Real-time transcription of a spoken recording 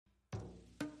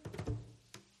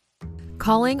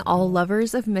Calling all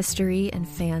lovers of mystery and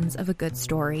fans of a good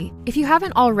story. If you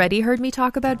haven't already heard me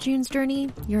talk about June's Journey,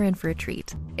 you're in for a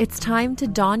treat. It's time to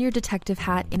don your detective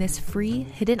hat in this free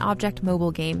hidden object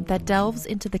mobile game that delves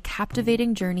into the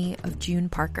captivating journey of June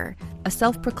Parker, a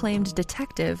self-proclaimed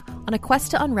detective on a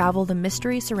quest to unravel the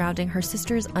mystery surrounding her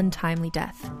sister's untimely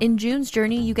death. In June's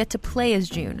Journey, you get to play as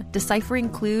June, deciphering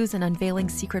clues and unveiling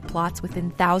secret plots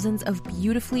within thousands of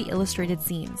beautifully illustrated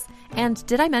scenes. And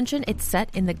did I mention it's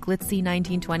set in the glitzy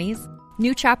 1920s?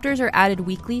 New chapters are added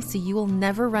weekly, so you will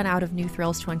never run out of new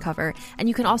thrills to uncover, and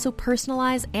you can also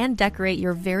personalize and decorate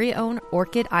your very own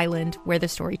Orchid Island where the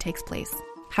story takes place.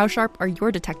 How sharp are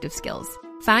your detective skills?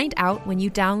 Find out when you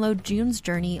download June's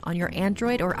Journey on your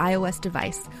Android or iOS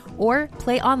device, or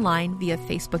play online via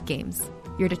Facebook Games.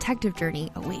 Your detective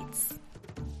journey awaits.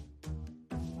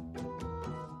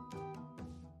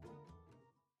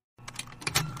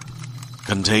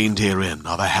 Contained herein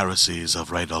are the heresies of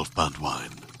Radolf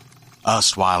Burntwine,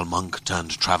 erstwhile monk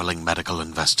turned traveling medical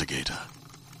investigator.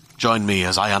 Join me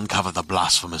as I uncover the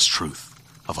blasphemous truth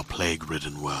of a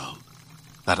plague-ridden world,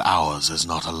 that ours is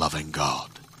not a loving God,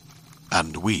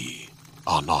 and we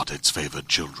are not its favored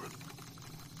children.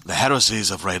 The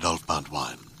heresies of Radolf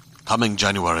Burntwine, coming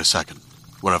January 2nd,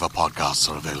 wherever podcasts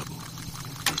are available.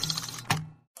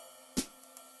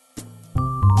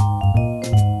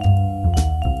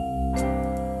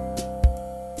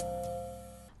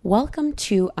 Welcome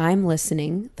to I'm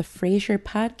Listening, the Frasier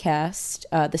podcast,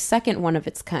 the second one of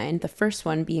its kind, the first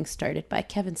one being started by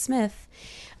Kevin Smith.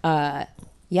 Yeah,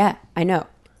 I know.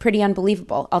 Pretty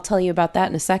unbelievable. I'll tell you about that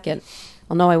in a second.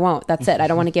 Well, no, I won't. That's it. I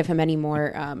don't want to give him any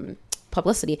more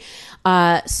publicity.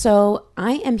 So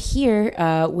I am here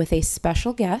with a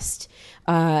special guest.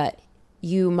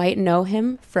 You might know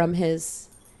him from his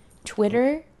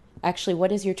Twitter. Actually,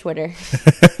 what is your Twitter?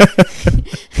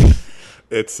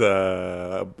 It's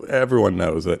everyone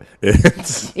knows it.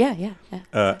 It's yeah.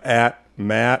 at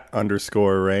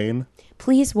Matt_Rain.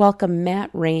 Please welcome Matt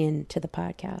Rain to the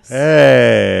podcast.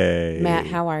 Hey, Matt,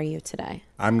 how are you today?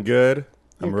 I'm good.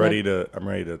 You're I'm ready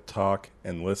to talk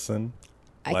and listen.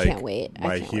 I can't wait.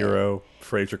 My hero,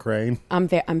 Frasier Crane. I'm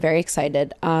very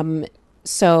excited.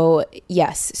 So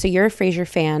yes, so you're a Frasier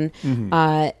fan.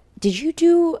 Mm-hmm. Did you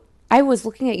do? I was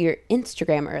looking at your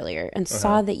Instagram earlier and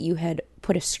saw that you had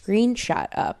put a screenshot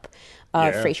up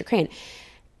of Frasier Crane.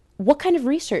 What kind of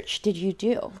research did you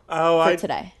do for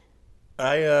today?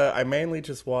 I mainly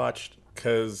just watched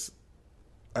because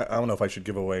I don't know if I should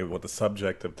give away what the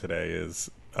subject of today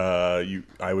is.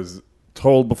 I was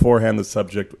told beforehand the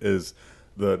subject is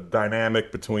the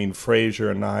dynamic between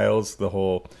Frasier and Niles, the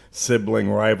whole sibling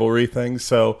rivalry thing.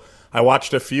 So I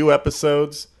watched a few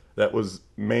episodes that was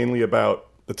mainly about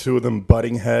the two of them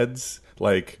butting heads,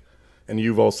 and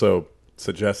you've also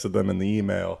suggested them in the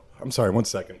email. I'm sorry, 1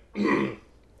 second.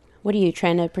 What are you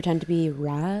trying to pretend to be,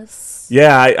 Roz?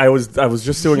 Yeah, I was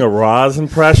just doing a Roz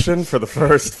impression for the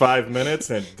first 5 minutes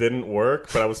and it didn't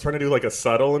work, but I was trying to do a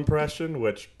subtle impression,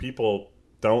 which people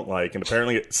don't like, and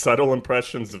apparently subtle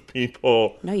impressions of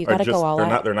people you gotta go all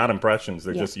out. They're not impressions,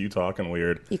 they're just you talking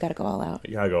weird. You gotta go all out.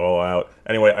 You gotta go all out.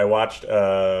 Anyway, I watched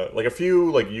a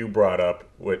few you brought up,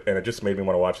 and it just made me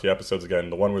want to watch the episodes again.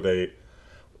 The one where they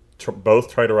both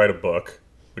try to write a book,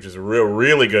 which is a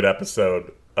really good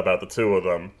episode about the two of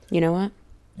them. You know what?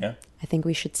 Yeah? I think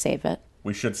we should save it.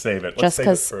 We should save it. Just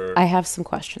because I have some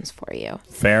questions for you.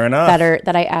 Fair enough.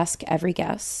 That I ask every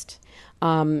guest.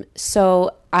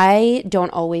 So I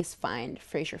don't always find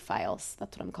Frasier files.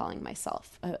 That's what I'm calling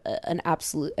myself. An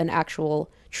actual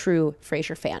true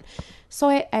Frasier fan. So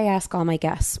I ask all my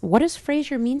guests, what does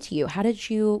Frasier mean to you?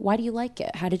 Why do you like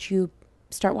it? How did you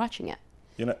start watching it?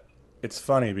 It's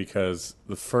funny because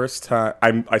the first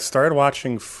time I started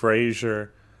watching Frasier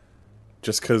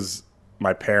just because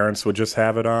my parents would just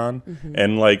have it on. Mm-hmm.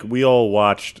 And we all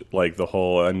watched the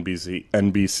whole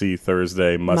NBC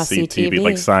Thursday must-see TV,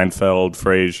 like Seinfeld,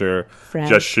 Frasier, Friends.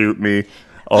 Just Shoot Me.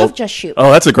 Love Just Shoot Me.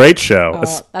 Oh, that's a great show.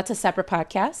 That's a separate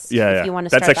podcast. Yeah, if you want to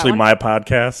start that's actually that my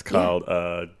podcast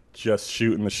called Just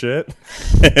Shooting the Shit.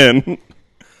 And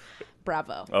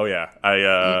bravo. Oh yeah,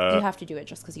 you have to do it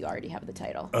just because you already have the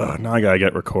title. Now I gotta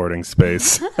get recording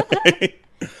space.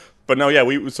 But no, yeah,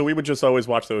 we would just always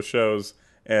watch those shows.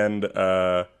 And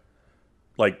I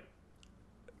liked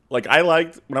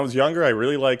when I was younger. I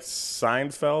really liked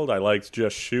Seinfeld. I liked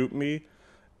Just Shoot Me.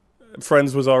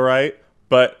 Friends was all right,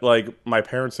 but my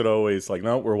parents had always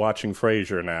no, we're watching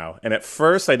Frasier now. And at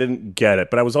first I didn't get it,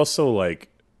 but I was also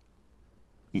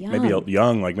maybe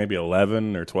young, maybe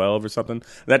 11 or 12 or something.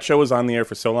 That show was on the air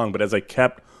for so long, but as I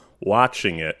kept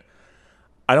watching it,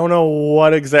 I don't know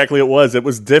what exactly it was. It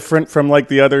was different from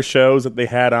the other shows that they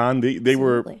had on. They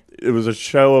were it was a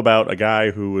show about a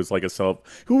guy who was like a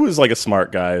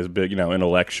smart guy, a big,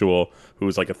 intellectual, who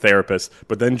was like a therapist,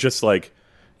 but then just like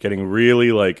getting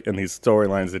really like in these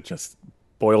storylines that just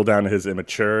boil down to his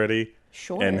immaturity.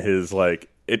 Sure. And his like,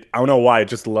 I don't know why, I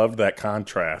just loved that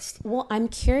contrast. Well, I'm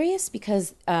curious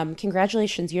because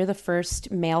congratulations, you're the first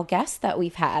male guest that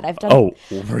we've had. I've done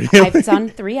Really? I've done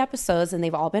 3 episodes and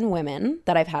they've all been women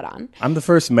that I've had on. I'm the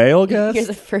first male guest? You're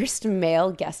the first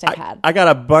male guest I've had. I got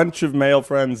a bunch of male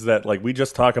friends that like we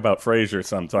just talk about Frasier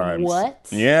sometimes. What?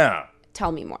 Yeah.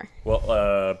 Tell me more.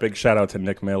 Well, big shout out to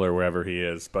Nick Miller wherever he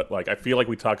is. But like, I feel like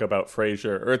we talk about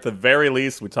Frasier, or at the very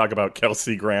least, we talk about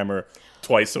Kelsey Grammer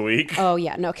twice a week. Oh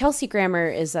yeah, no, Kelsey Grammer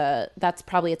is that's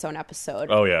probably its own episode.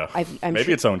 Oh yeah, I'm maybe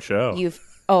sure its own show.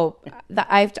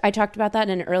 I talked about that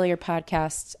in an earlier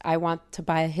podcast. I want to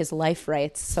buy his life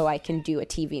rights so I can do a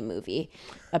TV movie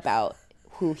about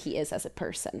who he is as a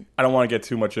person. I don't want to get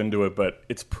too much into it, but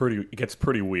it gets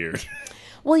pretty weird.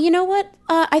 Well, you know what?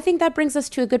 I think that brings us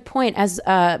to a good point. As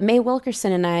Mae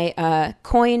Wilkerson and I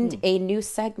coined a new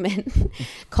segment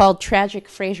called Tragic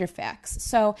Frasier Facts.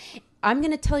 So I'm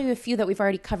going to tell you a few that we've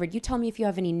already covered. You tell me if you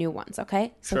have any new ones,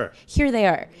 okay? So sure. Here they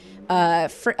are.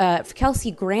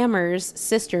 Kelsey Grammer's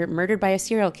sister murdered by a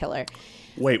serial killer.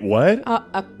 Wait, what?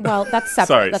 Well, that's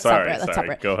separate. Sorry.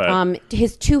 Separate. Go ahead.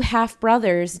 His 2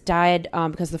 half-brothers died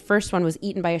because the first one was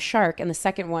eaten by a shark and the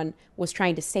second one was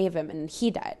trying to save him and he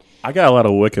died. I got a lot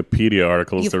of Wikipedia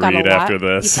articles to read after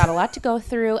this. You've got a lot to go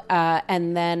through.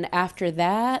 And then after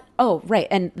that,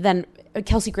 and then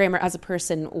Kelsey Grammer as a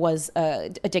person was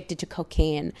addicted to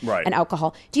cocaine and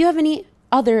alcohol. Do you have any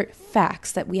other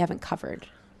facts that we haven't covered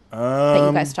that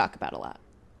you guys talk about a lot?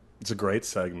 It's a great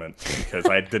segment because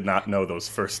I did not know those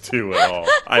first 2 at all.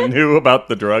 I knew about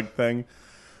the drug thing.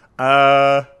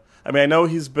 I know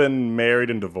he's been married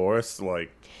and divorced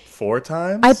like 4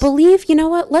 times. I believe, you know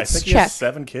what? Let's I think check. He has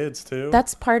 7 kids too.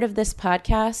 That's part of this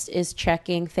podcast is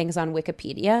checking things on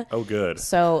Wikipedia. Oh, good.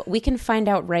 So we can find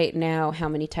out right now how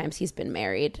many times he's been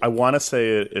married. I want to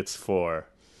say it's 4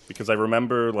 because I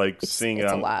remember seeing it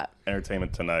it's on a lot.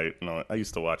 Entertainment Tonight. No, I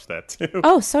used to watch that too.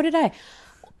 Oh, so did I.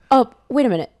 Oh, wait a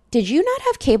minute. Did you not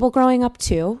have cable growing up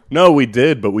too? No, we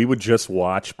did, but we would just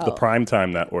watch the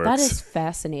primetime networks. That is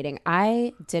fascinating.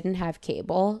 I didn't have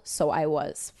cable, so I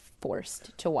was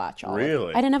forced to watch all of it.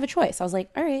 Really? I didn't have a choice. I was like,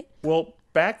 all right. Well,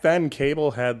 back then,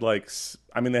 cable had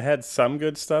they had some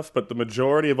good stuff, but the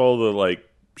majority of all the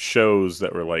shows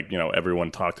that were everyone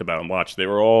talked about and watched, they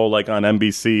were all on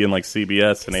NBC and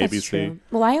CBS and That's ABC. True.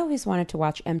 Well, I always wanted to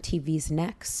watch MTV's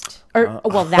Next. And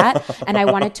I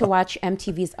wanted to watch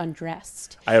MTV's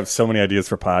Undressed. I have so many ideas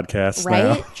for podcasts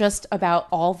right? now. Just about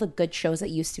all the good shows that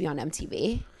used to be on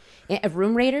MTV.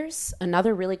 Room Raiders,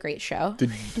 another really great show.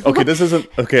 This isn't...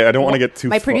 Okay, I don't want to get too...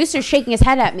 My producer's shaking his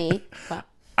head at me. But.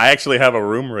 I actually have a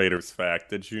Room Raiders fact.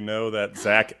 Did you know that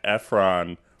Zac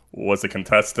Efron was a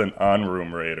contestant on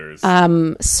Room Raiders?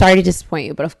 Sorry to disappoint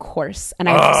you, but of course. And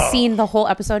I've seen the whole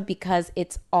episode because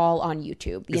it's all on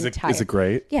YouTube. Is it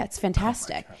great? Yeah, it's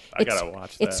fantastic. I gotta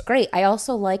watch that. It's great. I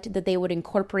also liked that they would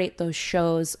incorporate those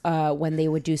shows when they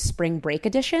would do spring break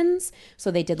editions.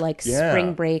 So they did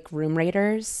spring break Room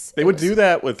Raiders. They would do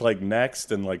that with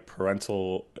Next and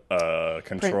parental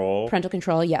control. Parental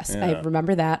control, yes. Yeah. I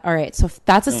remember that. All right, so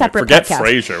that's a separate Forget podcast.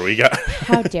 Frasier. We got...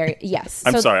 How dare you? Yes.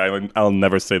 I'm sorry. I'll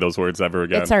never say those words ever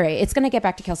again. It's all right. It's going to get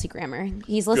back to Kelsey Grammer.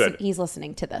 He's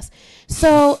listening to this.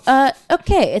 So,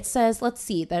 okay. It says, let's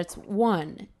see. That's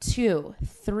 1, 2,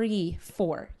 3,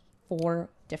 4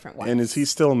 different ones. And is he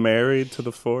still married to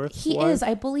the 4th? He is.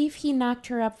 I believe he knocked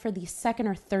her up for the 2nd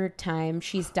or 3rd time.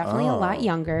 She's definitely a lot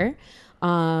younger.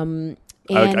 I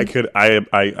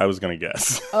was gonna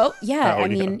guess. Oh yeah,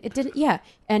 it didn't. Yeah,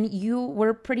 and you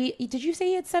were pretty. Did you say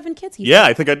he had 7 kids?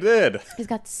 I think I did. He's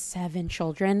got 7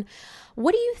 children.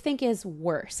 What do you think is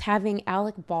worse, having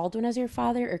Alec Baldwin as your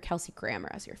father or Kelsey Grammer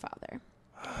as your father?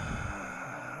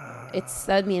 It's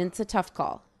a tough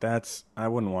call. I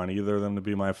wouldn't want either of them to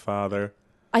be my father.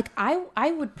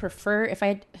 I would prefer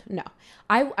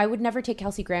I would never take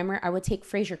Kelsey Grammer. I would take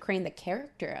Frasier Crane, the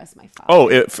character, as my father.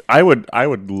 Oh, I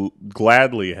would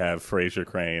gladly have Frasier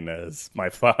Crane as my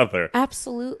father.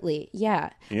 Absolutely, yeah.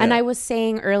 And I was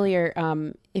saying earlier,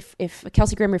 if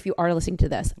Kelsey Grammer, if you are listening to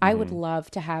this, I would love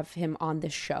to have him on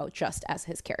this show just as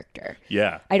his character.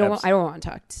 Yeah, I don't want to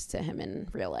talk to him in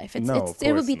real life.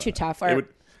 It would be too tough. Our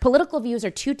political views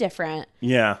are too different.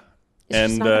 Yeah.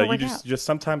 It's And you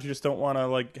sometimes you just don't want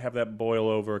to have that boil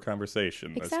over a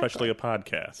conversation, especially a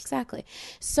podcast. Exactly.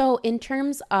 So in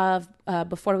terms of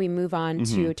before we move on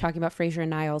to talking about Frasier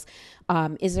and Niles,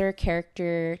 is there a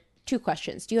character? 2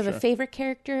 questions. Do you have a favorite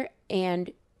character?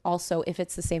 And also, if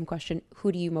it's the same question,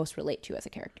 who do you most relate to as a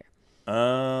character?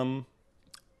 I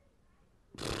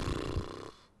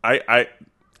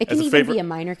It can as a even favorite, be a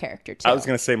minor character too. I was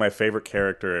gonna say my favorite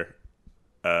character.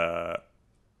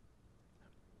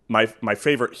 My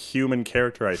favorite human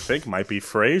character, I think, might be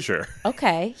Frasier.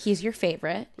 Okay, he's your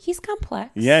favorite. He's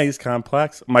complex. Yeah, he's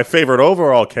complex. My favorite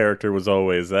overall character was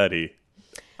always Eddie.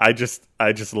 I just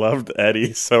loved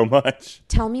Eddie so much.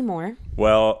 Tell me more.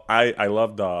 Well, I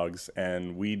love dogs,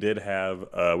 and we didn't have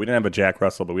a Jack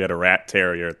Russell, but we had a rat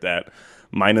terrier that,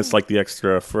 minus like the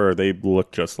extra fur, they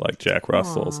look just like Jack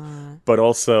Russells. But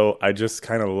also, I just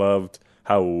kind of loved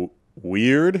how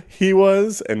weird he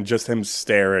was, and just him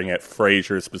staring at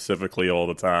Frasier specifically all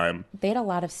the time. They had a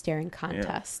lot of staring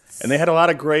contests. And they had a lot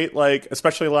of great, like,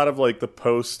 especially a lot of like the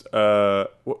post.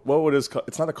 What would it called?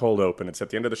 It's not a cold open. It's at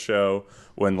the end of the show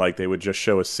when like they would just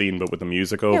show a scene, but with the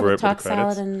music over it. Toss with the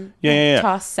credits. salad and yeah.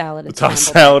 toss salad and Toss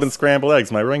scrambled salad eggs. and scrambled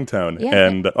eggs. My ringtone, Yeah,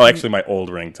 and actually my old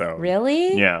ringtone.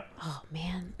 Really? Yeah. Oh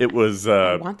man, It was.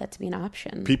 I want that to be an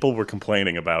option. People were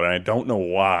complaining about it. And I don't know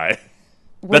why.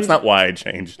 Where That's not why I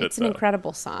changed it. It's an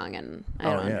incredible song, and I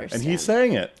don't understand. And he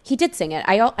sang it. He did sing it.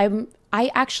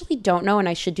 I actually don't know, and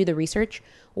I should do the research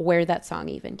where that song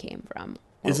even came from.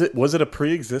 Was it a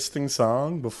pre-existing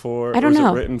song before? I don't or was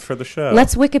know. it written for the show?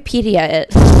 Let's Wikipedia it.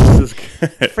 This is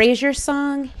good. Frasier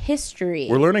song history.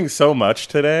 We're learning so much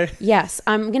today. Yes,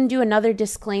 I'm going to do another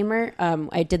disclaimer.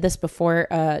 I did this before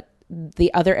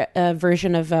the other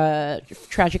version of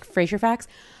Tragic Frasier Facts.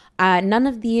 None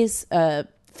of these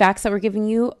facts that we're giving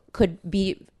you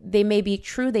they may be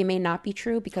true, they may not be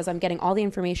true, because I'm getting all the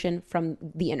information from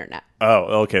the internet.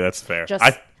 Oh, okay, that's fair. Just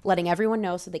letting everyone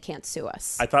know so they can't sue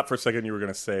us. I thought for a second you were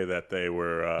going to say that they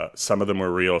were, some of them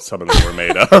were real, some of them were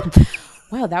made up.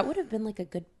 Wow, that would have been like a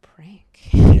good prank.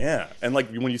 Yeah, and like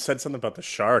when you said something about the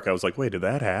shark, I was like, wait, did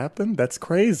that happen? That's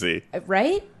crazy.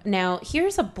 Right? Now,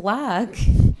 here's a blog.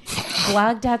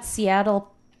 blog.seattle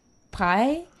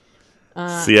pie.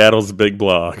 Seattle's big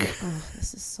blog. Oh,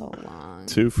 this is so long.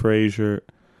 To Frasier.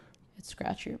 It's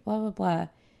scratchy. Blah blah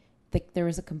blah. There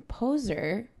was a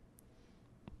composer.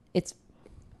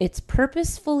 It's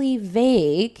purposefully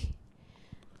vague.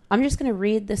 I'm just going to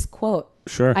read this quote.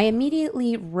 Sure. I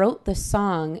immediately wrote the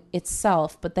song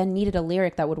itself, but then needed a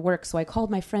lyric that would work. So I called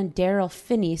my friend Daryl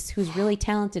Finnies, who's really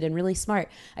talented and really smart.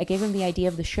 I gave him the idea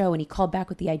of the show, and he called back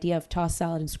with the idea of tossed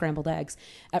salad and scrambled eggs.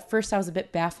 At first, I was a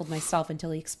bit baffled myself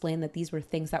until he explained that these were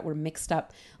things that were mixed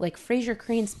up, like Frasier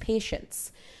Crane's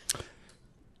Patience.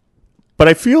 But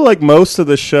I feel like most of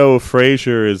the show of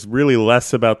Frasier is really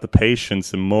less about the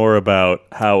patience and more about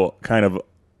how kind of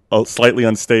slightly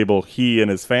unstable he and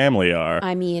his family are.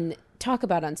 I mean, talk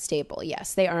about unstable.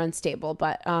 Yes, they are unstable.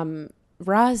 But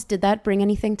Roz, did that bring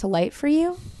anything to light for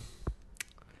you?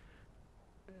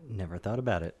 Never thought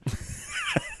about it.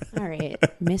 All right,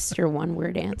 Mr.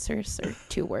 One-word answers, or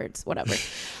 2 words, whatever.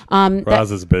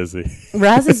 Roz is busy.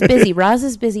 Roz is busy. Roz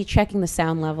is busy checking the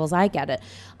sound levels. I get it.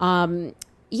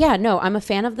 Yeah, no, I'm a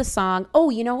fan of the song. Oh,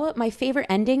 you know what? My favorite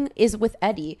ending is with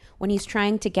Eddie when he's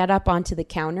trying to get up onto the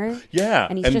counter. Yeah.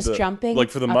 And he's just jumping. Like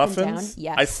for the up and down. muffins?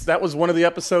 Yes. That was one of the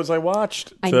episodes I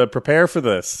watched to prepare for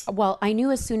this. Well, I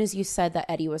knew as soon as you said that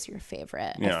Eddie was your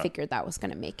favorite. Yeah. I figured that was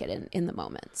going to make it in the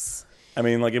moments. I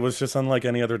mean, like, it was just unlike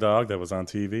any other dog that was on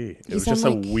TV. It was just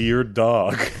unlike- a weird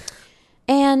dog.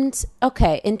 And,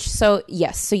 okay, and so,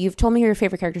 yes, so you've told me who your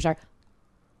favorite characters are.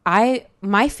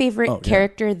 My favorite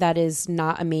character that is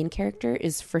not a main character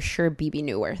is for sure Bebe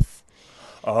Neuwirth.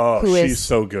 Oh, who she's is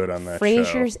so good on that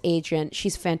Frasier's show. agent.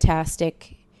 She's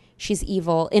fantastic. She's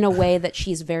evil in a way that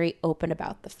she's very open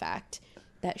about the fact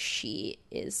that she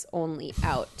is only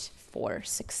out for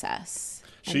success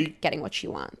and She getting what she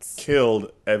wants.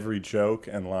 Killed every joke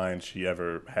and line she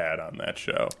ever had on that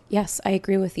show. Yes, I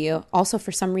agree with you. Also,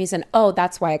 for some reason,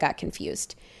 that's why I got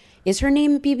confused. Is her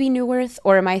name Bebe Neuwirth,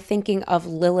 or am I thinking of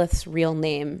Lilith's real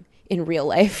name in real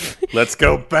life? Let's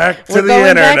go back to We're the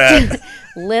going back internet.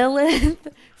 to Lilith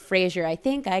Frasier. I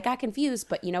think I got confused,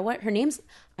 but you know what?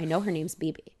 I know her name's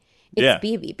Bebe. It's Yeah.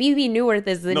 Bebe. Bebe Neuwirth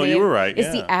is the No, name. you were right,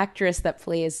 It's yeah. the actress that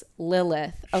plays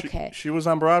Lilith. Okay. She was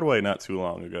on Broadway not too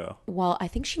long ago. Well, I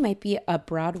think she might be a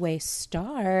Broadway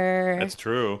star. That's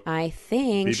true. I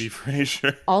think. Bebe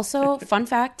Frasier. Also, fun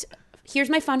fact. Here's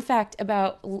my fun fact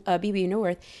about Bebe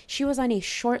Neuwirth. She was on a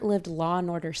short-lived Law and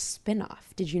Order spinoff.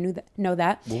 Did you know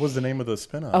that? What was the name of the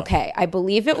spinoff? Okay, I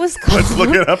believe it was called Let's look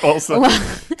it up also.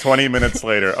 20 minutes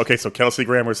later. Okay, so Kelsey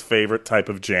Grammer's favorite type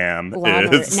of jam Law and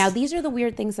Order. is... Now, these are the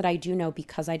weird things that I do know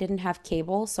because I didn't have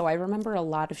cable, so I remember a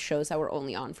lot of shows that were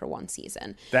only on for one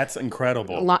season. That's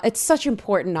incredible. It's such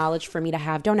important knowledge for me to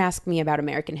have. Don't ask me about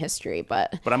American history,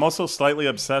 but But I'm also slightly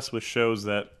obsessed with shows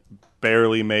that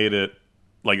barely made it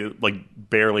like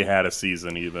barely had a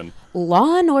season even.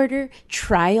 Law and Order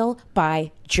Trial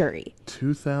by Jury.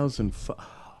 2005.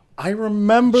 I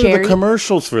remember Jerry- the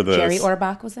commercials for this. Jerry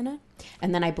Orbach was in it.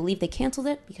 And then I believe they canceled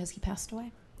it because he passed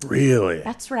away. Really?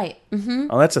 That's right.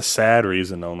 Oh, that's a sad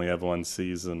reason to only have one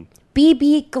season.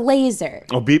 BB Glazer.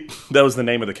 Oh, that was the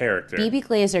name of the character. BB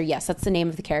Glazer, yes, that's the name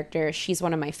of the character. She's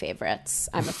one of my favorites.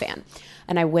 I'm a fan.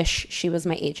 And I wish she was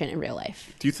my agent in real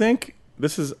life. Do you think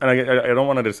this is, and I don't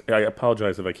want to, I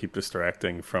apologize if I keep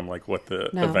distracting from like what the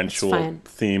No, it's eventual fine.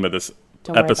 theme of this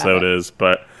Don't worry about episode it. is,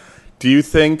 but do you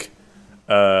think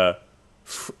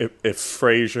if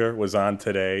Frasier was on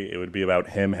today, it would be about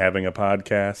him having a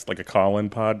podcast, like a call-in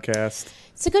podcast?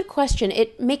 It's a good question.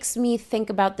 It makes me think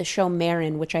about the show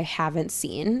Marin, which I haven't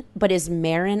seen. But is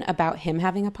Marin about him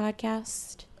having a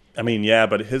podcast? I mean, yeah,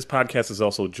 but his podcast is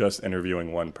also just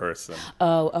interviewing one person.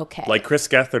 Oh, okay. Like Chris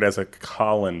Gethard has a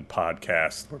call-in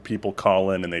podcast where people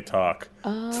call in and they talk.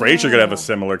 Frasier could have a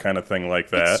similar kind of thing like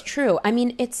that. It's true. I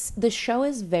mean, the show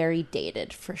is very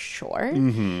dated for sure.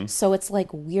 Mm-hmm. So it's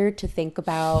like weird to think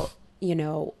about,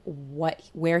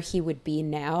 where he would be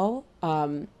now.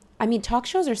 I mean, talk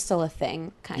shows are still a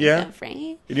thing, kind of,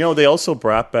 right? They also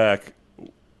brought back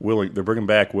they're bringing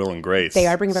back Will and Grace. They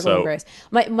are bringing back Will and Grace.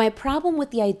 My problem with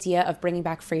the idea of bringing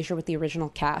back Frasier with the original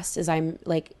cast is I'm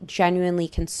like genuinely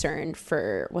concerned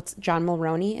for what's John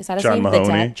Mulroney? Is that his name?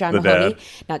 Mahoney, John the Mahoney, dad.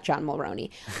 Not John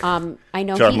Mulroney. I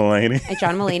know John Mulaney.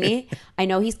 John Mulaney. I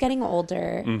know he's getting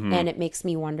older, Mm-hmm. and it makes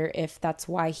me wonder if that's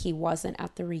why he wasn't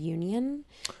at the reunion.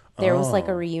 There was like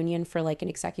a reunion for like an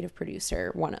executive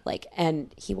producer,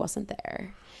 and he wasn't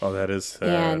there. Oh, that is sad,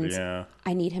 And yeah.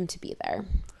 I need him to be there.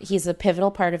 He's a pivotal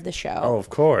part of the show. Oh,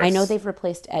 of course. I know they've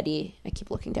replaced Eddie. I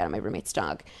keep looking down at my roommate's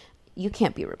dog. You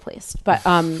can't be replaced. But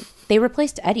they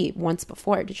replaced Eddie once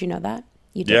before. Did you know that?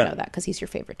 You did know that because he's your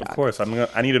favorite dog. Of course.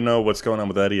 I need to know what's going on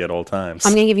with Eddie at all times.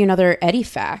 I'm going to give you another Eddie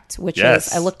fact, which Yes.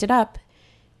 is I looked it up.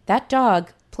 That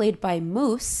dog, played by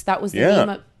Moose, that was the name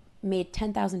of, made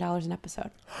 $10,000 an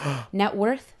episode. Net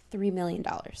worth, $3 million.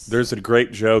 There's a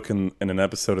great joke in an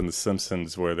episode in The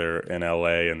Simpsons where they're in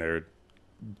LA and they're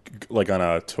like on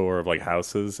a tour of like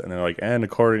houses, and they're like, and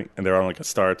they're on like a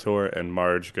star tour, and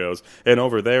Marge goes, and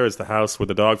over there is the house where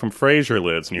the dog from Frasier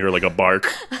lives, and you hear like a bark.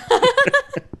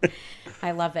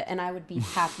 I love it, and I would be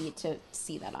happy to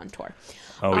see that on tour.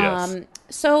 Oh yes.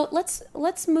 So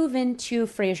let's move into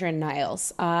Frasier and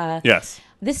Niles. Yes.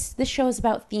 This show is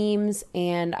about themes,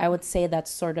 and I would say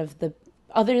that's sort of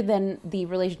other than the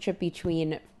relationship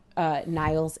between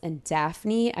Niles and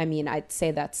Daphne. I mean, I'd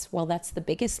say that's the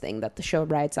biggest thing that the show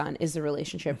rides on is the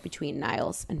relationship between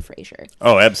Niles and Frasier.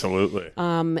 Oh, absolutely.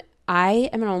 I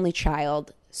am an only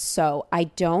child, so I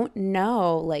don't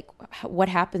know like what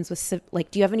happens with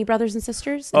do you have any brothers and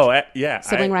sisters? Yeah.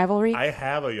 Sibling rivalry? I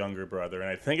have a younger brother, and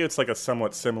I think it's like a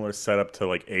somewhat similar setup to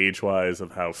like age-wise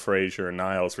of how Frasier and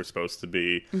Niles were supposed to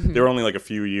be. Mm-hmm. They were only like a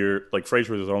few years, like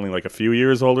Frasier was only like a few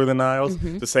years older than Niles.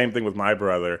 Mm-hmm. The same thing with my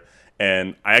brother.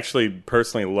 And I actually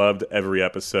personally loved every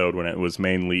episode when it was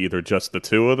mainly either just the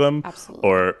two of them. Absolutely.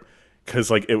 Or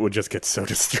because like it would just get so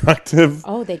destructive.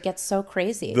 Oh, they get so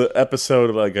crazy. The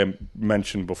episode, like I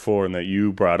mentioned before, and that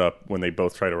you brought up when they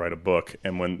both try to write a book,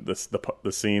 and when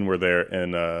the scene where they're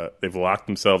in, they've locked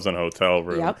themselves in a hotel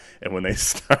room, Yep. and when they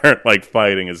start like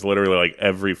fighting, is literally like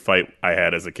every fight I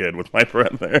had as a kid with my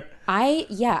brother.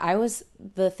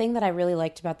 The thing that I really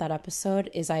liked about that episode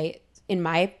is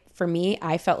for me,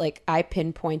 I felt like I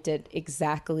pinpointed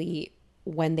exactly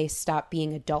when they stop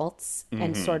being adults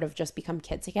and sort of just become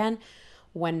kids again.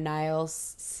 When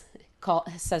Niles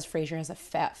says Frasier has a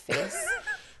fat face.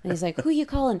 And he's like, who you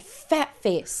calling fat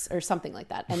face? Or something like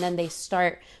that. And then they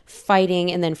start fighting,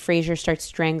 and then Frasier starts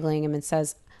strangling him and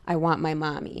says, I want my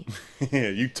mommy.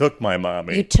 You took my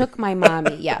mommy. You took my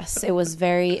mommy, yes. It was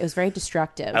very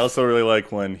destructive. I also really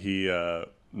like when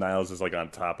Niles is like on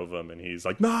top of him, and he's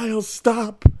like, Niles,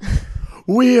 stop.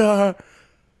 We are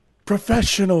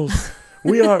professionals.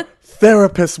 We are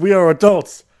therapists. We are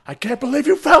adults. I can't believe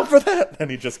you fell for that. And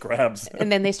he just grabs him.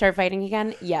 And then they start fighting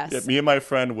again? Yes. Yeah, me and my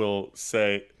friend will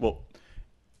say,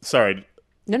 sorry.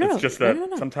 No. It's just that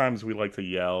sometimes we like to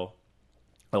yell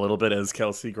a little bit as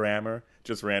Kelsey Grammer,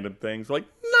 just random things. We're like,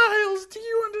 Niles, do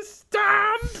you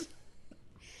understand?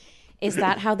 Is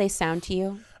that how they sound to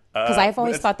you? Because I've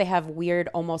always thought they have weird,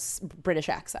 almost British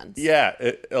accents. Yeah,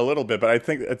 a little bit, but I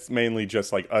think it's mainly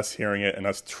just like us hearing it and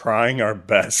us trying our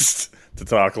best to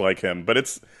talk like him. But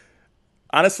it's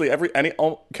honestly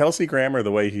Kelsey Grammer,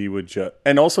 the way he would just,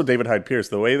 and also David Hyde Pierce,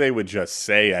 the way they would just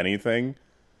say anything,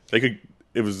 it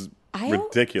was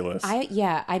ridiculous.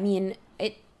 I mean,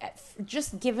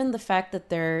 just given the fact that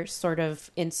they're sort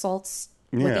of insults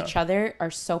with Yeah. each other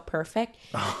are so perfect.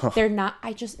 They're not.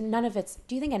 None of it's.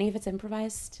 Do you think any of it's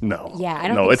improvised? No. Yeah, I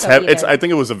don't No, think it's so it's. either. I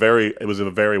think it was a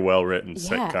very well written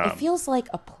Yeah, sitcom. it feels like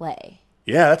a play.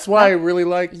 Yeah, that's why I really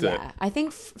liked it. Yeah, I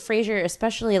think Frasier,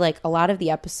 especially like a lot of the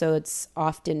episodes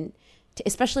often,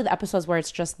 especially the episodes where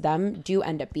it's just them, do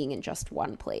end up being in just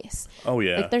one place. Oh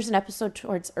yeah. Like there's an episode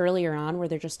towards earlier on where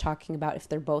they're just talking about if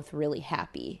they're both really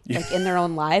happy, like in their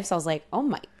own lives. I was like, oh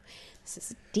my, this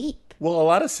is deep. Well, a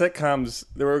lot of sitcoms,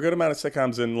 there were a good amount of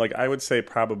sitcoms, and like I would say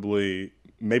probably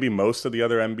maybe most of the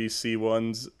other NBC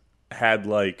ones had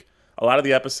like a lot of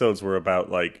the episodes were about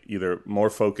like either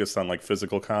more focused on like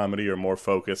physical comedy or more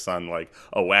focused on like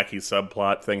a wacky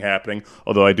subplot thing happening.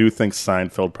 Although I do think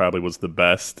Seinfeld probably was the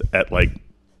best at like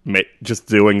just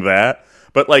doing that.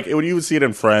 But like you would see it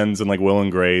in Friends and like Will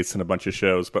and Grace and a bunch of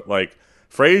shows. But like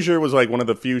Frasier was like one of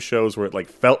the few shows where it like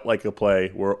felt like a play,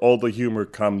 where all the humor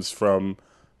comes from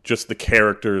just the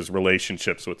characters'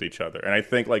 relationships with each other. And I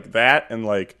think like that and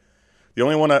like the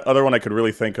only other one I could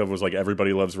really think of was like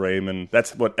Everybody Loves Raymond.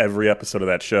 That's what every episode of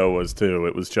that show was too.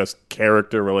 It was just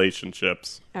character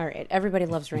relationships. All right, Everybody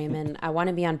Loves Raymond. I want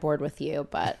to be on board with you,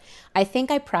 but I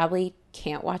think I probably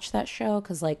can't watch that show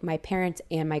because like my parents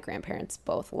and my grandparents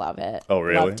both love it. Oh,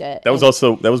 really? Loved it. That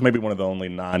was maybe one of the only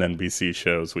non-NBC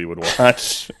shows we would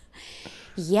watch.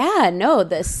 Yeah, no,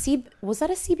 was that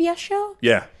a CBS show?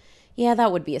 Yeah. Yeah,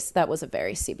 that was a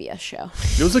very CBS show.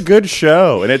 It was a good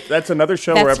show, and that's another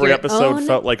show where That's every your episode own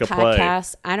felt like a play.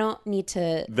 podcast. I don't need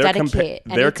to Their dedicate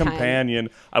any their time. companion.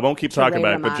 I won't keep talking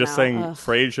Ray about it, but just Romano. saying Ugh.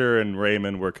 Frasier and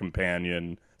Raymond were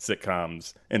companion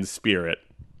sitcoms in spirit.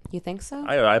 You think so?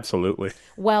 Absolutely.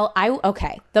 Well, I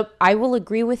will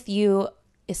agree with you,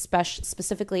 especially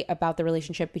specifically about the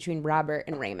relationship between Robert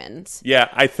and Raymond. Yeah,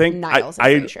 I think Niles and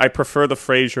I Frasier. I prefer the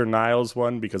Frasier Niles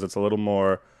one because it's a little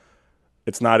more.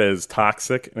 It's not as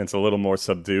toxic and it's a little more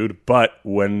subdued. But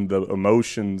when the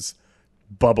emotions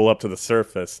bubble up to the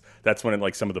surface, that's when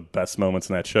like some of the best moments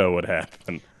in that show would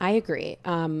happen. I agree.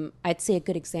 I'd say a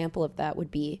good example of that would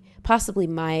be possibly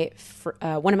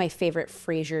one of my favorite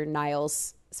Frasier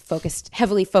Niles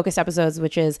heavily focused episodes,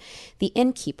 which is The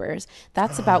Innkeepers.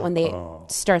 That's about when they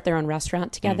start their own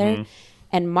restaurant together,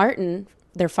 and Martin,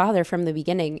 their father from the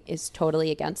beginning, is totally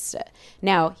against it.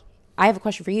 Now, I have a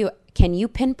question for you. Can you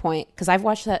pinpoint, because I've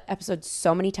watched that episode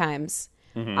so many times,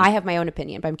 I have my own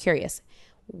opinion, but I'm curious,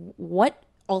 what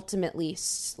ultimately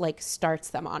starts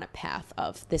them on a path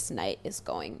of this night is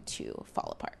going to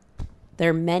fall apart? There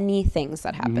are many things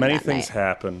that happen. Many that things night.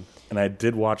 happen, and I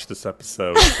did watch this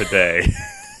episode today,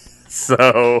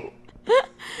 so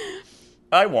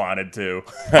I wanted to.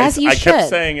 As you I kept should.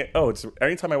 saying it. Oh, it's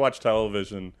anytime I watch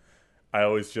television, I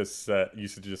always just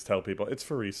used to just tell people it's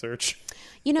for research.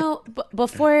 You know,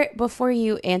 before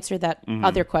you answer that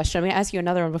other question, I'm going to ask you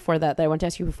another one before that I want to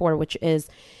ask you before, which is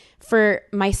for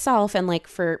myself and like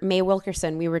for May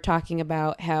Wilkerson, we were talking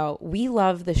about how we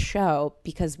love the show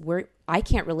because I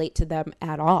can't relate to them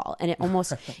at all. And it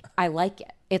almost, I like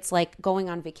it. It's like going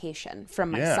on vacation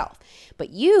from myself. But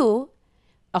you,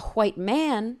 a white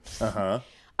man,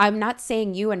 I'm not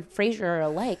saying you and Frasier are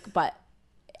alike, but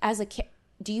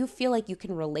do you feel like you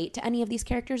can relate to any of these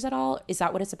characters at all? Is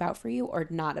that what it's about for you, or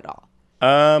not at all?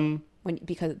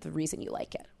 Because of the reason you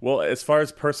like it. Well, as far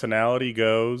as personality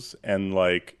goes, and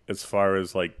like as far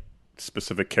as like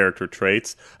specific character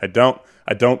traits, I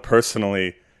don't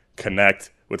personally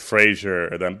connect with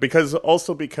Frasier or them because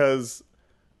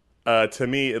to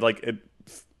me let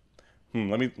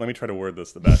me try to word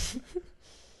this the best.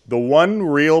 The one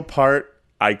real part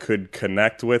I could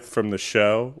connect with from the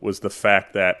show was the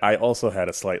fact that I also had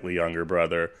a slightly younger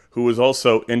brother who was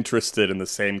also interested in the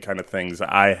same kind of things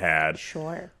I had.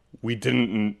 Sure. We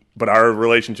didn't, but our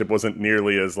relationship wasn't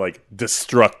nearly as like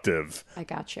destructive. I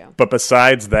got you. But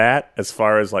besides that, as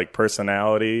far as like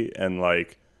personality and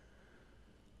like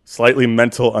slightly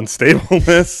mental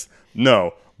unstableness,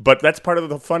 no. But that's part of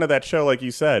the fun of that show, like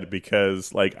you said,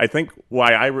 because like I think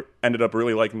why I ended up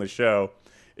really liking the show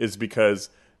is because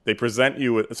they present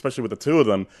you, especially with the two of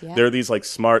them, they're these like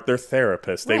smart, they're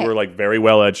therapists. They were like very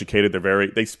well educated.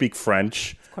 They speak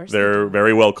French. Of course they're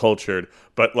very well cultured,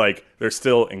 but like they're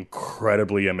still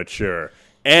incredibly immature.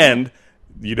 And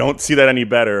you don't see that any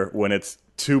better when it's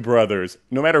two brothers.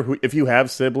 No matter who, if you have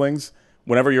siblings,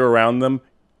 whenever you're around them,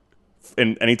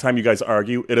 and anytime you guys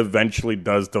argue, it eventually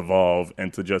does devolve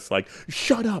into just like,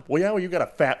 shut up. Well, yeah, well, you got a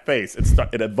fat face.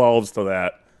 It evolves to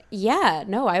that. Yeah,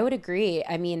 no, I would agree.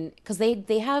 I mean, because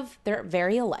they're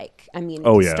very alike. I mean,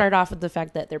 start off with the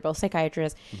fact that they're both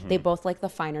psychiatrists. They both like the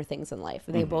finer things in life.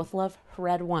 They both love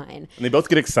red wine. And they both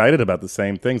get excited about the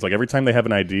same things. Like every time they have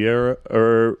an idea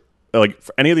or like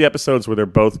for any of the episodes where they're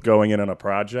both going in on a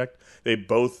project, they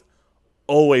both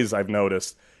always, I've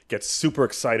noticed, get super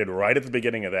excited right at the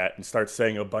beginning of that and start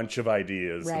saying a bunch of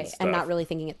ideas. Right, and stuff. and not really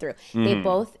thinking it through. They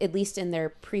both, at least in their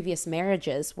previous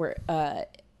marriages, were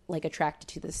like attracted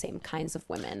to the same kinds of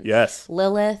women. Yes.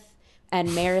 Lilith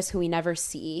and Maris, who we never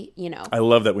see, I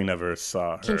love that we never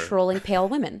saw her. controlling pale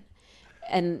women.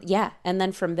 And yeah, and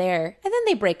then from there, and then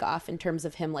they break off in terms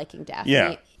of him liking Daphne.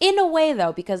 Yeah. In a way,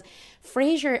 though, because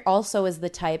Frasier also is the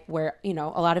type where, a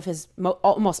lot of his,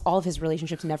 almost all of his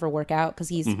relationships never work out because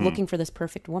he's looking for this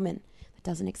perfect woman that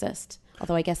doesn't exist.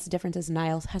 Although I guess the difference is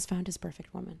Niles has found his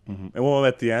perfect woman. And well,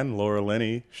 at the end, Laura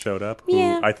Linney showed up, who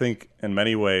I think in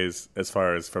many ways, as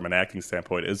far as from an acting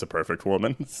standpoint, is a perfect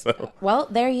woman. So Well,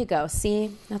 there you go.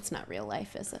 See, that's not real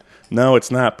life, is it? no,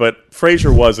 it's not. But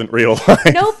Frasier wasn't real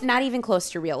life. Nope, not even close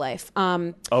to real life.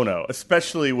 Oh no,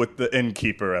 especially with the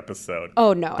innkeeper episode.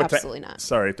 Oh no, But absolutely not.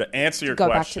 Sorry, to answer your Go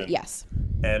question. back to yes.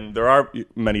 And there are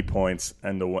many points,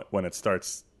 and when it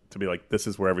starts to be like, this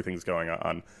is where everything's going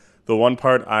on. The one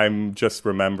part I'm just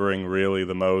remembering really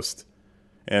the most,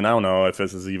 and I don't know if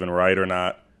this is even right or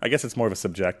not. I guess it's more of a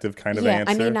subjective kind of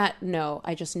answer. I may not know.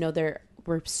 I just know there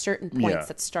were certain points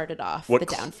that started off the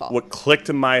downfall. What clicked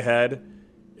in my head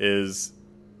is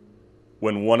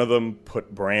when one of them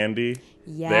put Brandy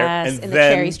there, and in then,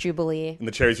 the Cherries Jubilee. In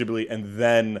the Cherries Jubilee, and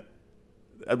then,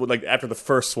 like after the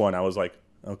first one, I was like,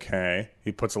 okay,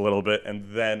 he puts a little bit,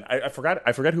 and then I forgot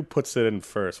who puts it in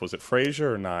first. Was it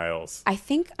Frasier or Niles? I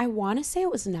want to say it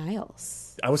was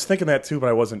Niles. I was thinking that too, but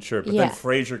I wasn't sure. But then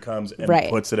Frasier comes and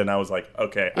puts it, and I was like,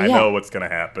 okay, I know what's going to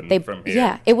happen from here.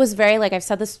 Yeah, it was very, like, I've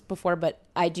said this before, but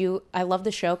I love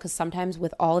the show because sometimes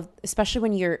with all of, especially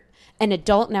when you're an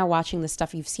adult now watching this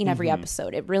stuff, you've seen every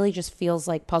episode. It really just feels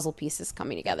like puzzle pieces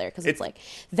coming together because it's like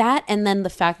that, and then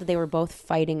the fact that they were both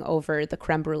fighting over the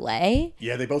creme brulee.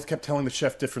 Yeah, they both kept telling the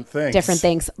chef different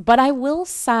things. But I will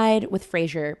side with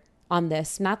Frasier on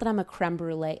this. Not that I'm a creme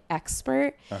brulee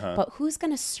expert, but who's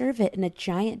going to serve it in a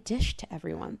giant dish to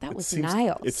everyone? That was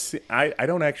Niles. I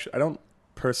don't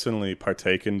personally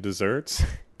partake in desserts,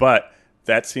 but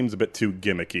that seems a bit too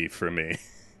gimmicky for me.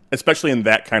 Especially in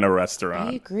that kind of restaurant.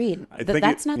 I agreed.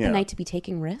 That's not the night to be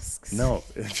taking risks. No,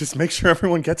 just make sure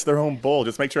everyone gets their own bowl.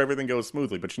 Just make sure everything goes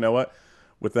smoothly. But you know what?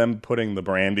 With them putting the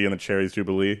Brandy and the Cherries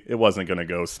Jubilee, it wasn't going to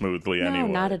go smoothly anyway. No,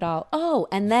 not at all. Oh,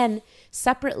 and then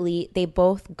separately, they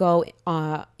both go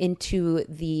into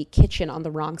the kitchen on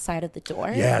the wrong side of the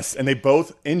door. Yes, and they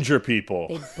both injure people.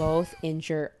 They both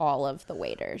injure all of the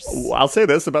waiters. I'll say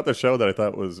this about the show that I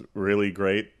thought was really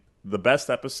great. The best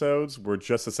episodes were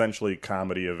just essentially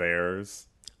comedy of errors.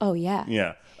 Oh yeah,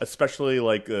 yeah. Especially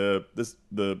like I don't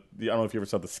know if you ever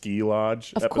saw the Ski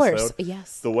Lodge episode. Of course,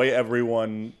 yes. The way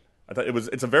everyone, I thought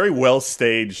it's a very well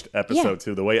staged episode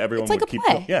too. The way everyone it's like would a keep,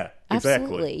 play. Yeah, exactly.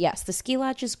 Absolutely, yes. The Ski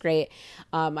Lodge is great.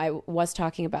 I was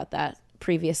talking about that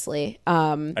previously.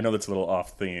 I know that's a little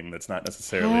off theme. It's not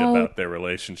necessarily about their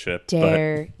relationship.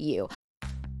 Dare you?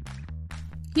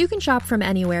 You can shop from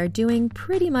anywhere, doing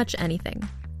pretty much anything.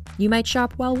 You might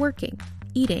shop while working,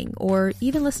 eating, or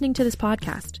even listening to this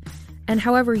podcast. And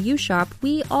however you shop,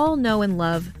 we all know and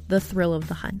love the thrill of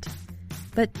the hunt.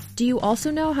 But do you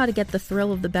also know how to get the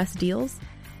thrill of the best deals?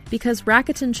 Because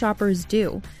Rakuten shoppers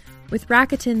do. With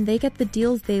Rakuten, they get the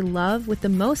deals they love with the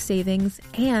most savings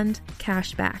and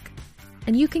cash back.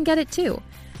 And you can get it too.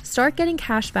 Start getting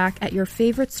cash back at your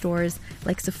favorite stores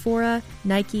like Sephora,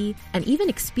 Nike, and even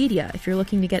Expedia if you're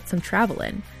looking to get some travel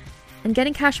in. And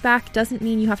getting cash back doesn't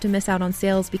mean you have to miss out on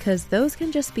sales because those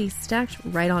can just be stacked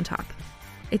right on top.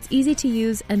 It's easy to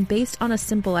use and based on a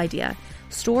simple idea.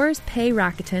 Stores pay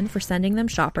Rakuten for sending them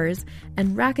shoppers,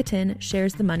 and Rakuten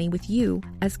shares the money with you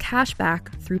as cash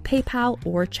back through PayPal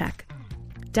or check.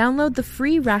 Download the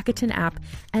free Rakuten app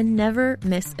and never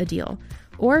miss a deal.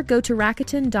 Or go to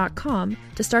Rakuten.com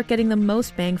to start getting the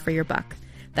most bang for your buck.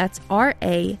 That's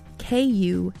Rakuten.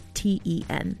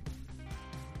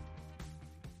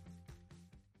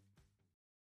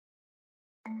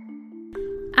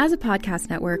 As a podcast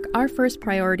network, our first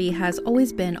priority has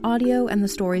always been audio and the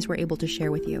stories we're able to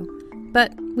share with you.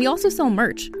 But we also sell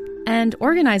merch, and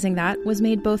organizing that was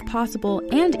made both possible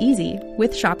and easy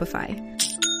with Shopify.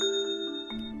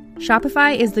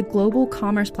 Shopify is the global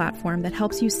commerce platform that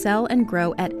helps you sell and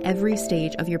grow at every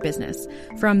stage of your business.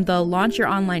 From the launch your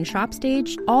online shop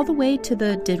stage, all the way to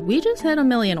the did we just hit 1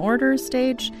 million orders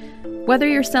stage? Whether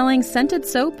you're selling scented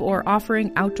soap or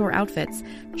offering outdoor outfits,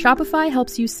 Shopify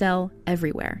helps you sell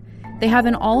everywhere. They have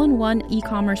an all-in-one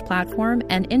e-commerce platform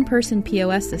and in-person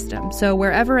POS system, so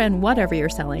wherever and whatever you're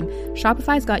selling,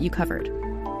 Shopify's got you covered.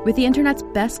 With the internet's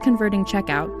best converting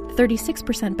checkout,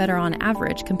 36% better on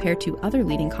average compared to other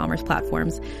leading commerce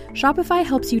platforms, Shopify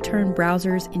helps you turn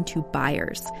browsers into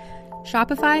buyers.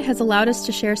 Shopify has allowed us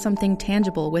to share something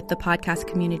tangible with the podcast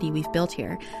community we've built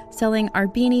here, selling our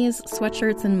beanies,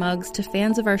 sweatshirts, and mugs to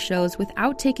fans of our shows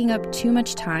without taking up too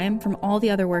much time from all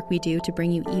the other work we do to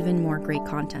bring you even more great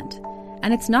content.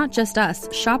 And it's not just us.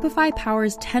 Shopify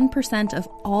powers 10% of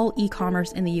all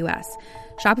e-commerce in the US.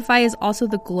 Shopify is also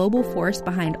the global force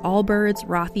behind Allbirds,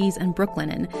 Rothy's, and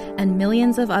Brooklinen, and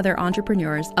millions of other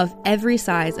entrepreneurs of every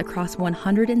size across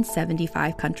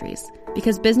 175 countries.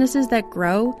 Because businesses that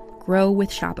grow with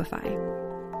Shopify.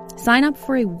 Sign up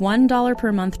for a $1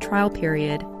 per month trial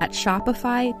period at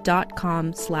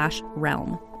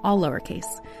shopify.com/realm, all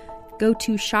lowercase. Go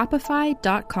to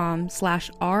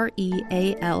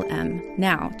shopify.com/REALM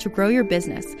now to grow your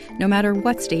business, no matter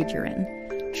what stage you're in.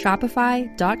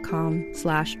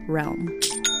 Shopify.com/realm.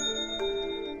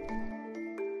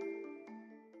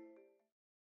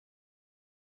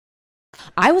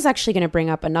 I was actually going to bring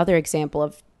up another example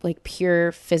of like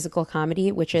pure physical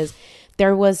comedy, which is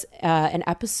there was an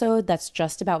episode that's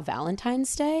just about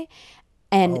Valentine's Day,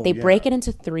 and they break it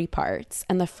into 3 parts.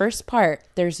 And the first part,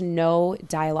 there's no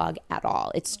dialogue at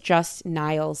all. It's just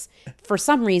Niles, for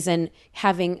some reason,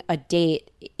 having a date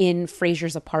in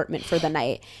Frasier's apartment for the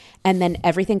night, and then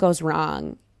everything goes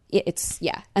wrong.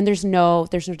 And there's no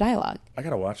dialogue. I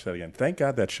gotta watch that again. Thank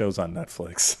God that show's on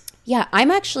Netflix. Yeah, I'm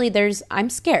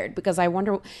scared because I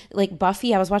wonder, like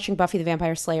Buffy, I was watching Buffy the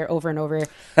Vampire Slayer over and over,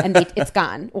 and it's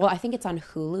gone. Well, I think it's on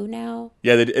Hulu now.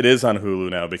 Yeah, it is on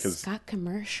Hulu now because it's got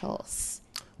commercials.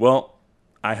 Well,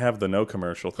 I have the no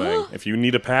commercial thing. If you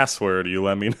need a password, you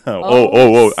let me know.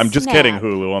 Oh, I'm just kidding,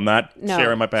 Hulu. I'm not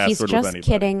sharing my password with anybody. He's just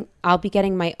kidding. I'll be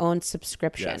getting my own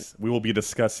subscription. Yes, we will be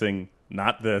discussing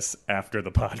not this after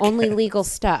the podcast. Only legal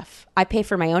stuff. I pay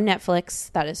for my own Netflix.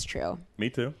 That is true. Me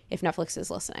too. If Netflix is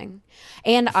listening.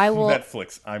 And I will...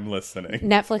 Netflix, I'm listening.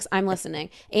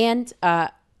 And I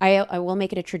will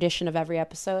make it a tradition of every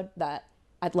episode that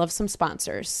I'd love some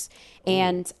sponsors.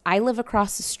 And I live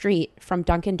across the street from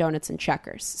Dunkin' Donuts and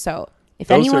Checkers. So if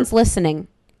anyone's listening,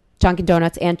 Dunkin'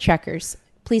 Donuts and Checkers,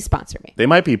 please sponsor me. They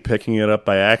might be picking it up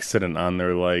by accident on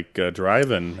their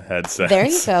drive-in headsets. There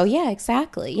you go. Yeah,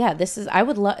 exactly. Yeah, I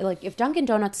would love, if Dunkin'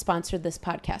 Donuts sponsored this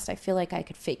podcast, I feel like I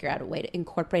could figure out a way to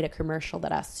incorporate a commercial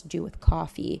that has to do with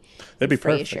coffee. That'd be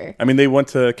perfect. I mean, they went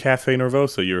to Cafe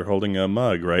Nervosa. You're holding a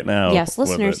mug right now. Yes,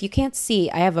 listeners, you can't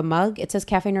see. I have a mug. It says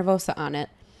Cafe Nervosa on it.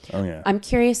 Oh, yeah. I'm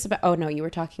curious about... Oh, no, you were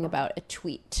talking about a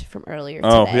tweet from earlier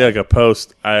today. Oh, yeah, like a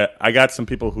post. I got some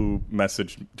people who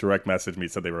direct messaged me,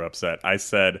 said they were upset. I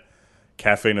said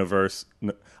Cafe Nervosa...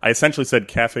 I essentially said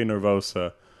Cafe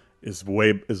Nervosa is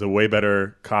a way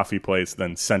better coffee place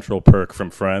than Central Perk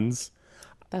from Friends.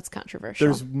 That's controversial.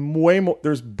 There's way more...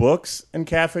 There's books in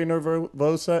Cafe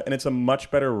Nervosa, and it's a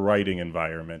much better writing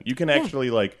environment. You can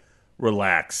actually,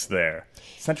 relax there.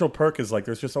 Central Perk is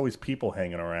there's just always people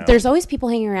hanging around. There's always people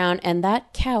hanging around, and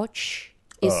that couch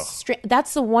is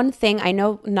that's the one thing I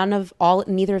know.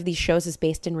 Neither of these shows is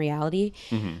based in reality.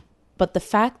 Mm-hmm. But the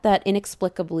fact that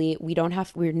inexplicably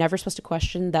we're never supposed to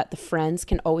question that the friends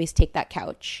can always take that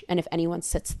couch, and if anyone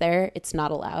sits there, it's not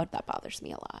allowed. That bothers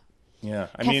me a lot. Yeah,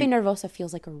 Cafe Nervosa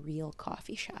feels like a real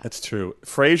coffee shop. That's true.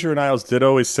 Frasier and Niles did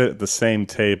always sit at the same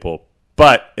table,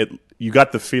 but you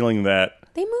got the feeling that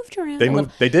they moved around.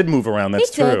 They did move around.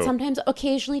 That's true. They did, sometimes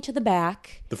occasionally to the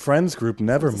back. The Friends group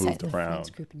never moved around. Friends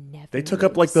group never They took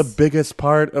up the biggest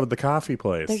part of the coffee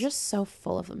place. They're just so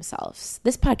full of themselves.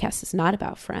 This podcast is not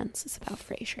about Friends. It's about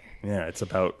Frasier. Yeah, it's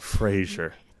about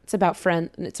Frasier. It's about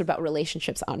It's about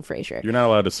relationships on Frasier. You're not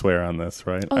allowed to swear on this,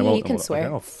 right? Oh, yeah, you can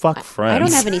swear. Oh, fuck Friends. I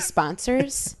don't have any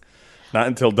sponsors. Not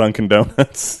until Dunkin'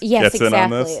 Donuts gets in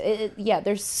on this.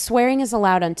 There's swearing is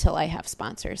allowed until I have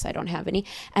sponsors. I don't have any.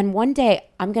 And one day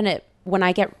when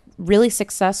I get really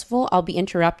successful, I'll be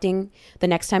interrupting the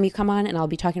next time you come on, and I'll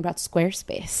be talking about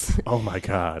Squarespace. Oh my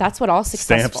God. That's what all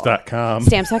successful. Stamps.com.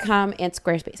 Stamps.com and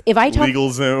Squarespace.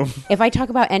 LegalZoom. If I talk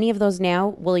about any of those now,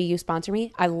 will you sponsor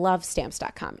me? I love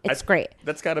Stamps.com. It's great.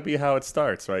 That's got to be how it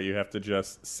starts, right? You have to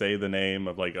just say the name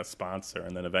of a sponsor,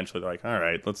 and then eventually they're like, all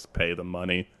right, let's pay the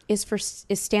money. Is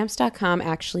Stamps.com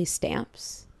actually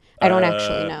stamps? I don't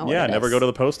actually know. Yeah, never go to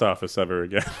the post office ever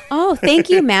again. Oh,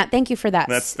 thank you, Matt. Thank you for that.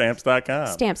 That's Stamps.com.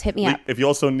 Stamps, hit me up. If you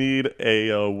also need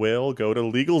a will, go to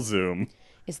LegalZoom.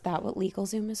 Is that what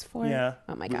LegalZoom is for? Yeah.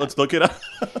 Oh, my God. Let's look it up.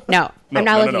 No, I'm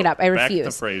not looking it up. I refuse.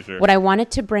 Back to Frasier. What I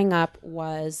wanted to bring up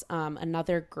was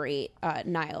another great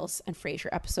Niles and Frasier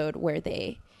episode where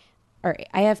they All right,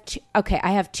 I have two. Okay,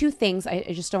 I have two things. I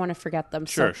just don't want to forget them.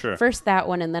 Sure, So sure. First that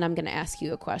one, and then I'm going to ask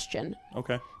you a question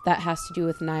Okay. that has to do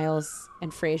with Niles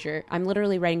and Frasier. I'm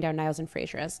literally writing down Niles and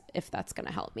Frasier as if that's going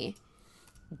to help me.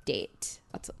 Date.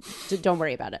 Don't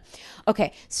worry about it.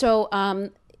 Okay,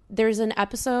 so there's an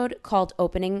episode called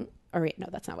Opening. Or wait, no,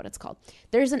 that's not what it's called.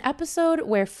 There's an episode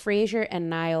where Frasier and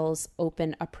Niles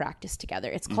open a practice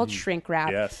together. It's called Shrink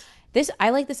Wrap. Yes. I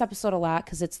like this episode a lot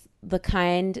because it's the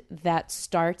kind that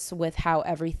starts with how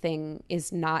everything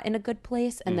is not in a good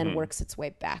place and then works its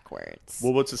way backwards.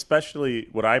 Well,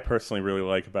 what I personally really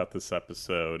like about this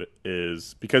episode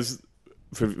is because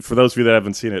for those of you that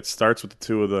haven't seen it, it starts with the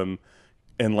two of them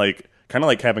and like kind of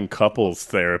like having couples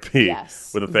therapy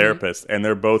with a therapist, and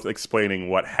they're both explaining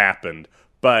what happened.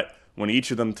 But when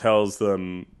each of them tells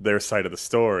them their side of the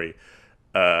story,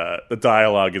 the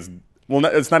dialogue is. Well,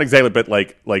 it's not exactly, but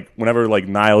like whenever like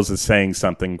Niles is saying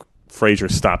something, Frasier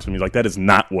stops him. He's like, "That is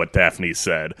not what Daphne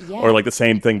said," or like the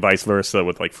same thing, vice versa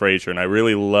with like Frasier. And I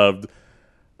really loved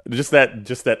just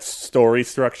that story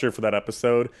structure for that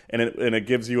episode, and it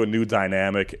gives you a new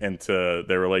dynamic into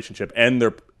their relationship and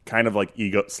their kind of like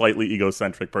slightly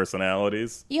egocentric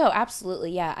personalities. Yo,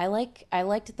 absolutely, yeah. I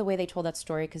liked the way they told that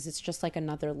story because it's just like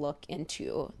another look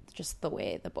into just the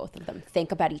way the both of them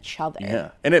think about each other.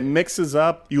 Yeah, and it mixes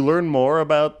up. You learn more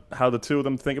about how the two of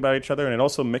them think about each other, and it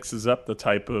also mixes up the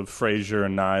type of Frasier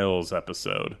and Niles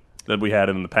episode that we had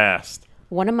in the past.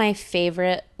 One of my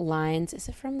favorite lines, is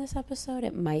it from this episode?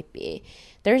 It might be.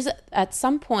 At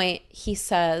some point,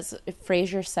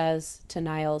 Frasier says to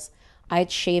Niles, "I'd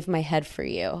shave my head for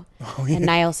you." Oh, yeah. And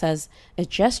Niles says, "A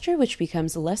gesture which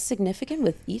becomes less significant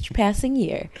with each passing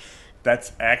year."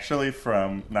 That's actually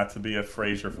from, not to be a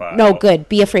Frasier file. No, good.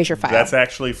 Be a Frasier file. That's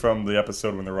actually from the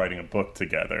episode when they're writing a book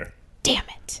together. Damn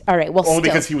it. All right, well, Only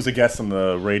because he was a guest on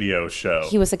the radio show.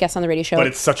 He was a guest on the radio show. But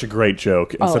it's such a great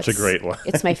joke and such a great one.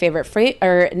 It's my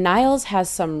favorite. Niles has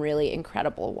some really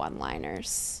incredible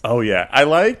one-liners. Oh, yeah.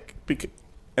 I think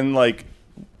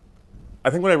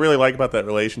what I really like about that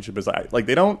relationship is I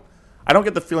don't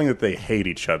get the feeling that they hate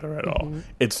each other at all.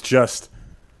 It's just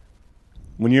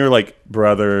when you're like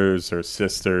brothers or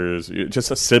sisters, just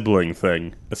a sibling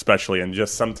thing, especially, and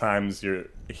just sometimes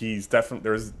there's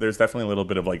definitely a little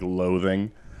bit of like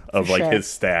loathing of like his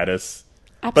status.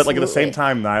 Absolutely. But like at the same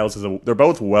time, Niles they're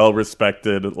both well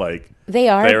respected, like they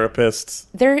are therapists.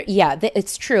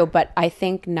 It's true, but I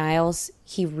think Niles,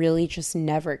 he really just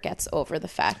never gets over the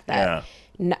fact that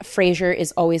Frasier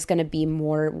is always going to be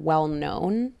more well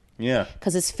known. Yeah.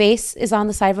 Because his face is on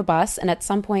the side of a bus, and at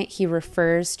some point he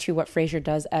refers to what Frasier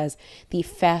does as the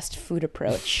fast food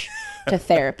approach to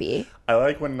therapy. I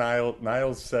like when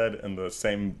Niles said in the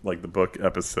same, like the book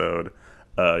episode,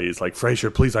 he's like,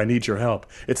 "Frasier, please, I need your help.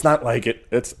 It's not like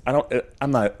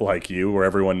I'm not like you where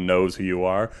everyone knows who you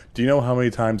are. Do you know how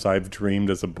many times I've dreamed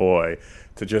as a boy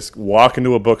to just walk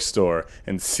into a bookstore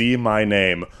and see my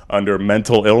name under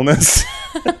mental illness?"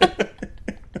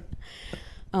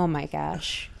 Oh my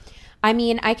gosh. I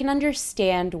mean, I can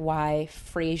understand why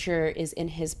Frasier is in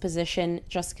his position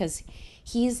just because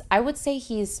I would say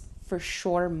he's for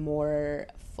sure more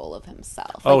full of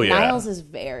himself. Like, Niles is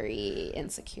very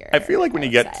insecure. I feel like when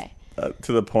you get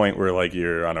to the point where like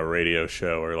you're on a radio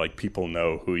show or like people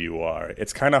know who you are,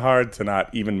 it's kind of hard to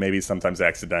not even maybe sometimes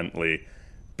accidentally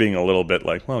being a little bit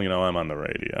like, well, I'm on the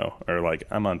radio or like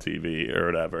I'm on TV or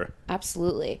whatever.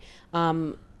 Absolutely.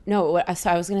 So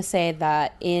I was going to say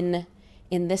that in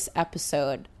this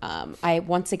episode, I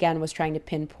once again was trying to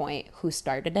pinpoint who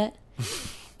started it.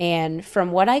 And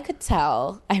from what I could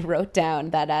tell, I wrote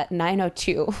down that at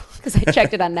 9:02, because I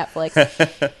checked it on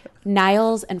Netflix,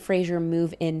 Niles and Frasier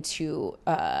move into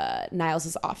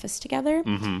Niles' office together.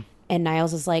 Mm-hmm. And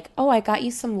Niles is like, "Oh, I got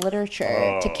you some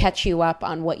literature to catch you up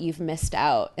on what you've missed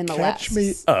out in the last.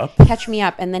 Catch me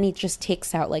up. And then he just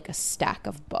takes out like a stack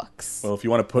of books. Well, if you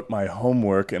want to put my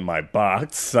homework in my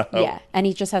box. Yeah, and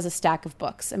he just has a stack of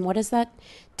books. And what does that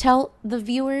tell the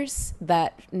viewers?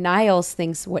 That Niles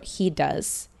thinks what he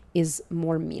does is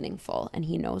more meaningful and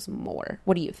he knows more.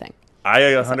 What do you think? I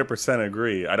 100%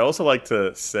 agree. I'd also like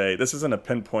to say this isn't a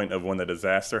pinpoint of when the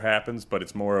disaster happens, but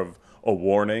it's more of a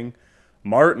warning.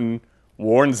 Martin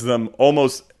warns them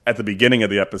almost at the beginning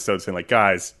of the episode, saying like,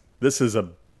 "Guys, this is a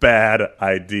bad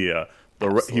idea."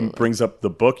 He brings up the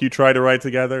book you try to write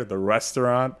together, the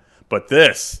restaurant, but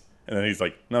this. And then he's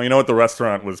like, "No, you know what? The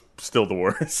restaurant was still the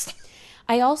worst."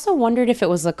 I also wondered if it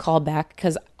was a callback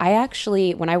because I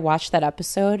actually, when I watched that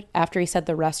episode, after he said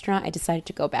the restaurant, I decided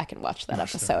to go back and watch that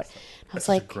episode. I was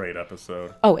like, a great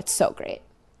episode. Oh, it's so great.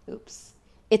 Oops.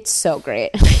 It's so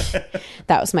great.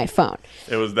 That was my phone.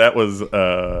 That was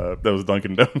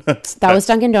Dunkin' Donuts. That was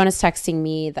Dunkin' Donuts texting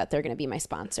me that they're going to be my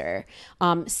sponsor.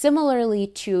 Similarly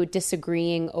to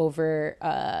disagreeing over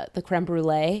the creme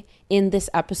brulee in this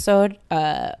episode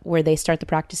where they start the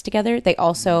practice together, they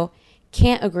also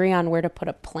can't agree on where to put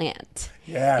a plant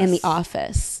in the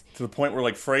office. To the point where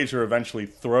like Frasier eventually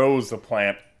throws the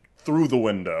plant through the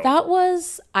window. That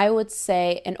was, I would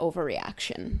say, an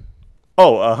overreaction.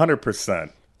 Oh,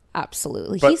 100%.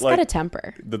 Absolutely. But, He's got a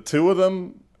temper. The two of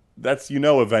them,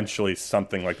 eventually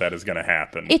something like that is going to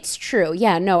happen. It's true.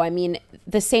 Yeah, no, I mean,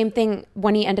 the same thing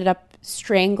when he ended up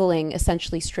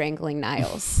essentially strangling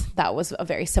Niles. That was a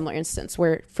very similar instance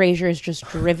where Frasier is just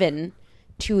driven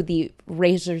to the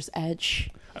razor's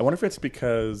edge. I wonder if it's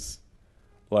because,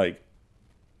 like,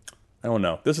 I don't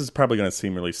know. This is probably going to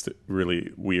seem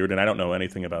really weird, and I don't know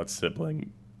anything about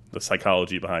the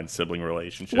psychology behind sibling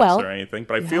relationships or anything.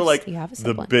 But I feel like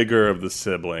the bigger of the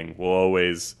sibling will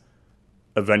always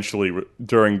eventually,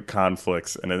 during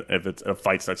conflicts, and if a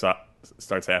fight starts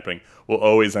happening, will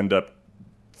always end up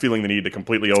feeling the need to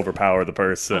completely overpower the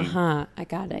person. I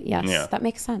got it. Yes, yeah. That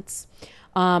makes sense.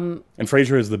 And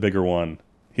Frasier is the bigger one.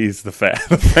 He's the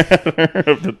fatter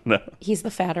of the... No. He's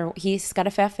the fatter. He's got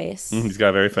a fat face. He's got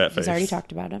a very fat face. He's already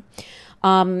talked about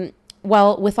it.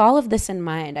 Well, with all of this in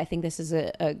mind, I think this is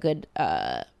a good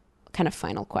kind of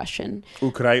final question.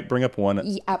 Ooh, could I bring up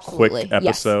one Absolutely. quick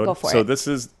episode? Yes, go for it. So this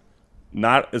is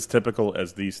not as typical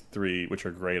as these three, which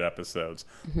are great episodes,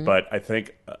 but I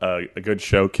think a good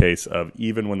showcase of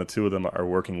even when the two of them are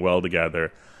working well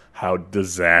together, how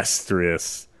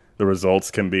disastrous the results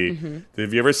can be.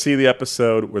 Have you ever see the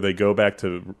episode where they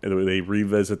they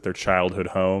revisit their childhood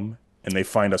home and they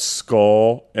find a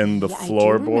skull in the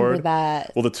floorboard? I do remember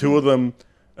that. Well, the two of them,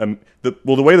 the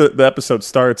way that the episode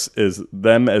starts is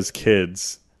them as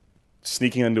kids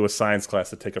sneaking into a science class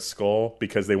to take a skull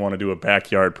because they want to do a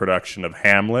backyard production of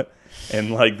Hamlet, and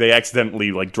like they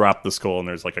accidentally like drop the skull and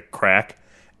there's like a crack.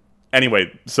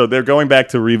 Anyway, so they're going back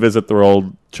to revisit their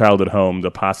old childhood home to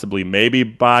possibly maybe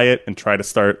buy it and try to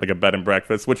start like a bed and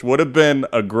breakfast, which would have been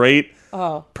a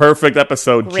perfect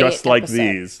episode like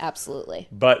these. Absolutely.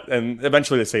 And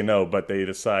eventually they say no, but they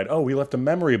decide, we left a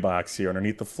memory box here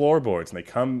underneath the floorboards. And they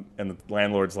come, and the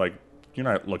landlord's like, you're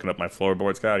not looking up my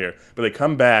floorboards, get out of here. But they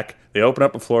come back, they open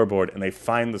up a floorboard, and they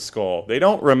find the skull. They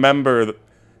don't remember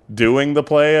doing the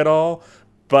play at all,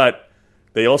 but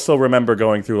they also remember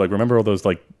going through, remember all those,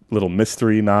 little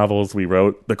mystery novels we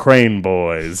wrote, the Crane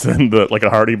Boys and a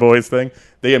Hardy Boys thing?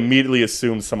 They immediately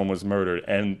assumed someone was murdered,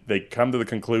 and they come to the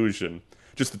conclusion,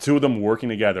 just the two of them working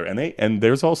together, and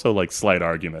there's also slight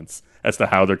arguments as to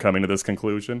how they're coming to this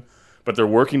conclusion, but they're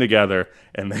working together,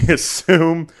 and they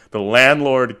assume the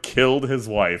landlord killed his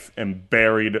wife and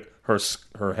buried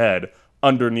her head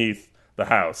underneath the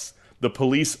house. The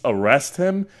police arrest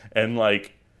him, and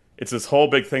it's this whole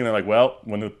big thing. They're like, well,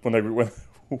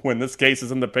 when this case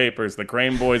is in the papers, the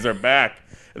Crane Boys are back.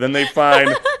 And then they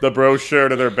find the brochure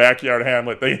to their backyard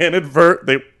Hamlet.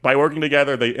 By working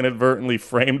together, they inadvertently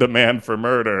framed a man for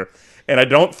murder. And I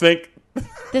don't think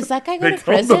does that guy go they to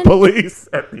prison? Told the police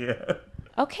at the end.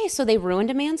 Okay, so they ruined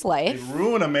a man's life. They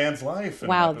ruin a man's life.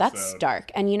 Wow, that's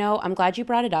dark. And I'm glad you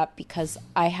brought it up because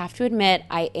I have to admit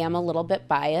I am a little bit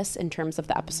biased in terms of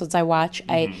the episodes I watch.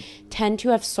 I tend to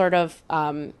have sort of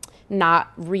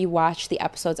not rewatched the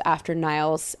episodes after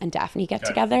Niles and Daphne get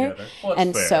together. Well,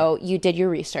 and fair. So you did your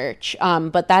research.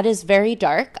 But that is very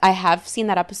dark. I have seen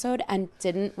that episode and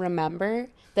didn't remember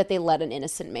that they let an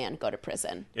innocent man go to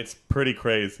prison. It's pretty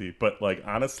crazy. But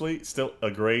honestly, still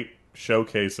a great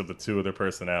showcase of the two of their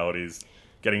personalities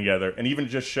getting together and even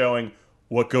just showing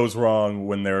what goes wrong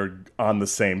when they're on the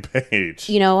same page.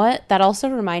 You know what? That also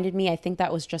reminded me, I think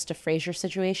that was just a Frasier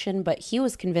situation, but he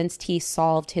was convinced he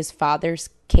solved his father's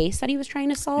case that he was trying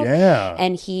to solve. Yeah.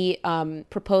 And he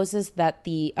proposes that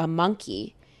the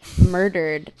monkey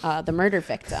murdered the murder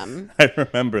victim. I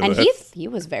remember that. And he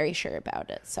was very sure about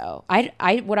it. So I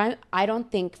don't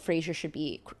think Frasier should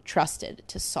be trusted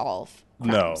to solve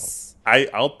crimes.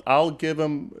 No, I'll give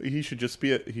him. He should just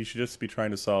be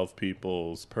trying to solve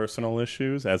people's personal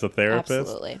issues as a therapist.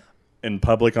 Absolutely. In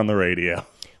public on the radio.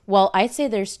 Well, I'd say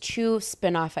there's 2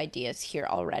 spin-off ideas here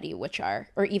already, which are,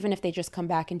 or even if they just come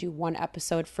back and do one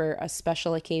episode for a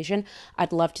special occasion,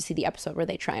 I'd love to see the episode where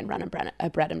they try and run a bed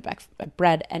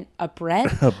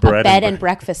and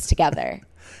breakfast together.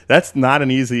 That's not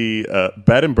an easy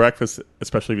bed and breakfast,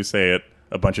 especially if you say it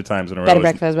a bunch of times in a row. Bed and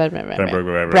breakfast, bread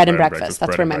and breakfast.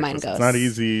 That's where my mind goes. It's not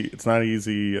easy. It's not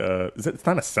easy. It's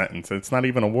not a sentence. It's not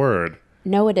even a word.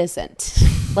 No, it isn't.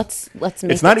 Let's make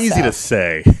it It's not easy to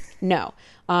say. No.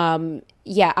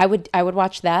 Yeah, I would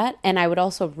watch that, and I would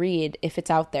also read, if it's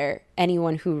out there,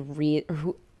 anyone who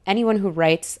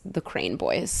writes the Crane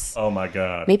Boys. Oh my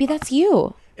god. Maybe that's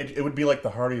you. It would be like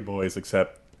the Hardy Boys,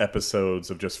 except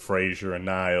episodes of just Frasier and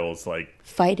Niles like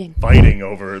Fighting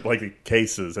over like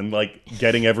cases and like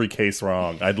getting every case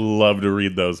wrong. I'd love to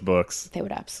read those books. They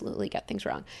would absolutely get things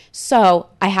wrong. So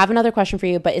I have another question for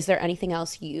you, but is there anything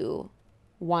else you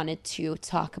wanted to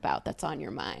talk about that's on your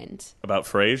mind? About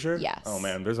Frasier? Yes. Oh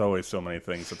man, there's always so many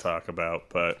things to talk about,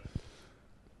 but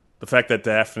the fact that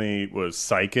Daphne was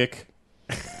psychic.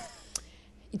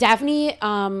 Daphne,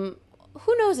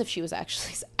 who knows if she was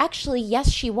actually,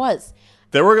 yes, she was.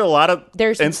 There were a lot of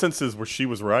There's instances where she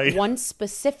was right. One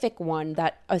specific one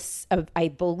that I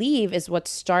believe is what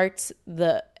starts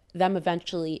them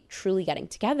eventually truly getting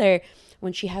together,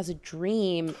 when she has a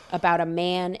dream about a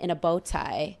man in a bow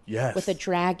tie with a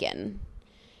dragon.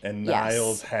 And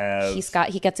Niles has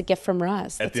he gets a gift from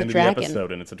Roz. At That's the end a dragon. of the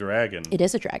episode, and it's a dragon. It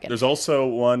is a dragon. There's also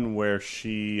one where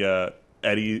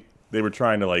Eddie, they were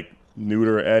trying to like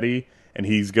neuter Eddie, and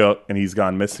he's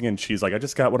gone missing, and she's like, I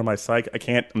just got one of my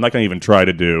I'm not gonna even try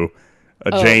to do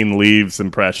a Jane Leaves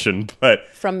impression, but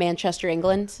from Manchester,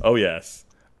 England. Oh yes.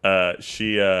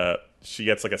 She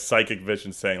gets like a psychic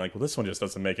vision saying like, well, this one just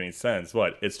doesn't make any sense.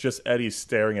 What? It's just Eddie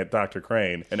staring at Dr.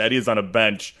 Crane, and Eddie is on a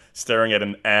bench staring at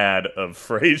an ad of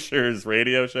Frasier's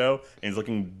radio show, and he's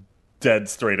looking dead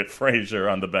straight at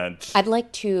Frasier on the bench. I'd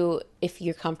like to, if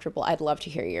you're comfortable, I'd love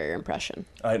to hear your impression.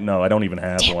 I don't even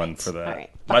have one for that.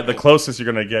 All right. The closest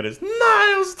you're going to get is,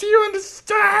 Niles, do you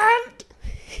understand?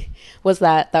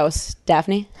 That was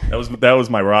Daphne? That was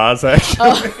my Roz,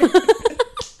 actually.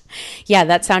 Yeah,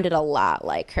 that sounded a lot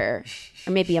like her.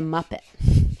 Or maybe a Muppet.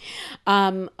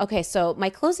 Okay, so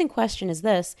my closing question is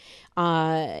this.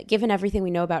 Given everything we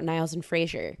know about Niles and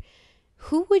Frasier,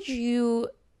 who would you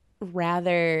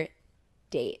rather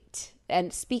date?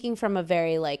 And speaking from a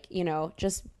very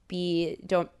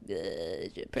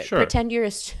pretend you're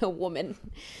a woman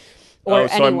or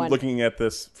so anyone. I'm looking at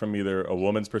this from either a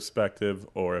woman's perspective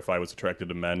or if I was attracted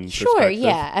to men. Sure,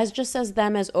 yeah, as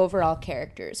them as overall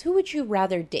characters. Who would you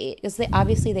rather date? Because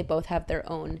they both have their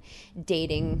own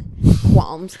dating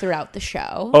qualms throughout the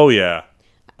show. Oh yeah.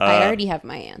 I already have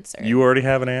my answer. You already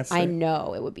have an answer? I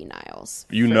know it would be Niles.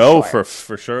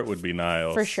 For sure it would be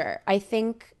Niles. For sure. I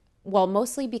think,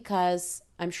 mostly because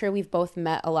I'm sure we've both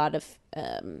met a lot of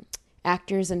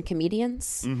actors and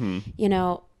comedians.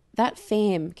 Mm-hmm. That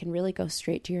fame can really go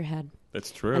straight to your head. That's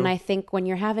true. And I think when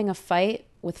you're having a fight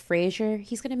with Frasier,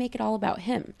 he's going to make it all about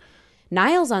him.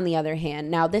 Niles, on the other hand,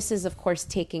 now this is, of course,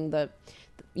 taking the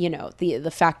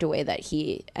fact away that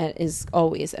he is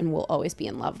always and will always be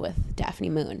in love with Daphne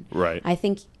Moon. Right. I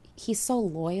think he's so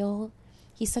loyal.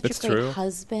 He's such That's a great true.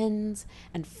 husband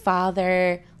and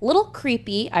father. A little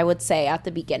creepy, I would say, at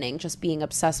the beginning, just being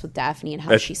obsessed with Daphne and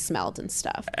how she smelled and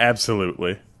stuff.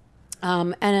 Absolutely.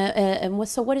 So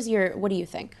what do you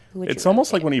think? It's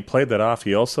almost like when he played that off,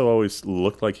 he also always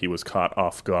looked like he was caught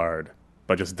off guard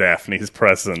by just Daphne's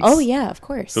presence. Oh yeah, of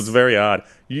course. So it's very odd.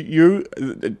 You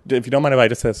if you don't mind if I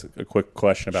just ask a quick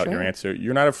question about your answer.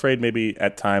 You're not afraid maybe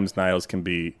at times Niles can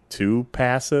be too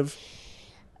passive?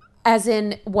 As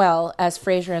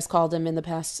Frasier has called him in the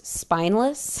past,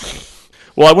 spineless.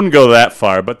 Well, I wouldn't go that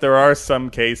far, but there are some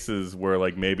cases where,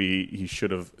 like, maybe he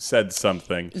should have said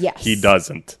something. Yes. He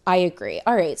doesn't. I agree.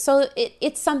 All right. So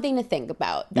it's something to think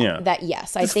about.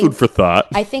 Yes. I think food for thought.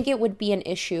 I think it would be an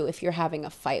issue if you're having a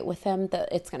fight with him, that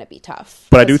it's going to be tough.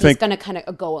 But I do think he's going to kind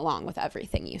of go along with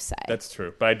everything you say. That's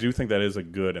true. But I do think that is a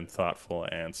good and thoughtful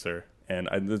answer. And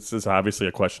this is obviously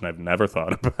a question I've never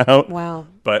thought about. Wow.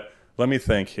 But let me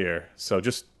think here. So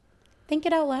just think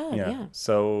it out loud. Yeah.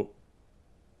 So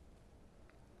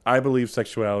I believe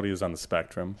sexuality is on the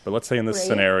spectrum, but let's say in this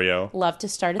scenario, love to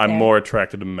start it I'm there. more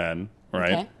attracted to men,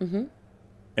 right? Okay. Mm-hmm.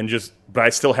 But I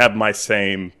still have my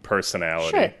same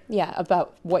personality. Sure. Yeah,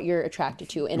 about what you're attracted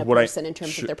to in a person in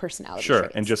terms of their personality. Sure,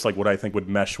 traits. and just like what I think would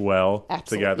mesh well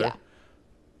together. Yeah.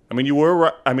 I mean, you were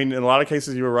right. I mean, in a lot of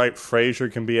cases, you were right.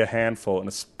 Frasier can be a handful, and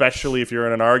especially if you're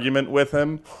in an argument with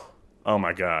him. Oh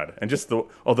my God! And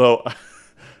although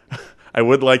I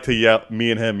would like to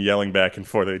me and him yelling back and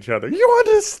forth at each other. You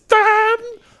understand?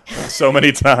 So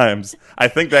many times. I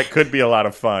think that could be a lot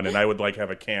of fun, and I would have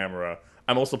a camera.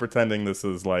 I'm also pretending this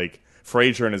is like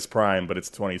Frasier in his prime, but it's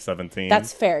 2017.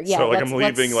 That's fair. Yeah. So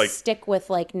let's stick with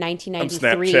 1993. I'm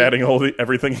Snapchatting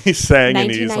everything he's saying, and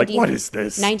he's like, "What is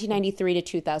this?" 1993 to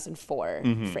 2004,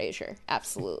 Frasier.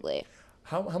 Absolutely.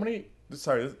 How many?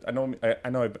 Sorry, I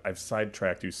know I've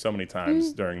sidetracked you so many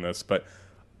times during this, but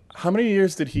How many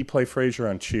years did he play Frasier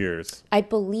on Cheers? I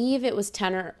believe it was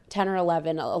 10 or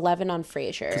 11 on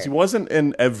Frasier. Because he wasn't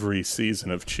in every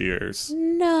season of Cheers.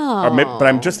 No. But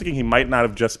I'm just thinking he might not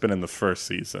have just been in the first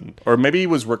season. Or maybe he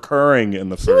was recurring in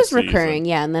the first season. He was recurring,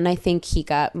 yeah. And then I think he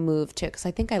got moved to, because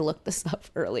I think I looked this up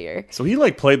earlier. So he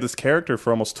like played this character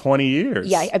for almost 20 years.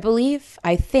 Yeah,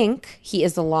 I think he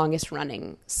is the longest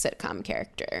running sitcom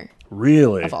character.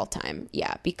 Really? Of all time.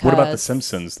 Yeah, because... What about The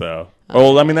Simpsons, though?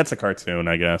 Well, I mean, that's a cartoon,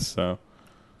 I guess, so...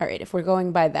 All right, if we're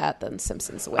going by that, then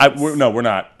Simpsons wins. No, we're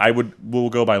not. We'll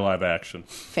go by live action.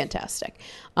 Fantastic.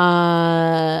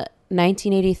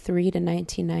 1983 to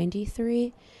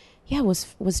 1993. Yeah,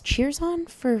 was Cheers on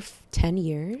for 10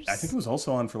 years? I think it was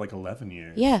also on for like 11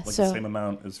 years. Yeah, like so... the same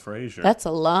amount as Frasier. That's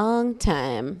a long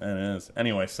time. It is.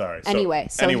 Anyway, sorry. Anyway,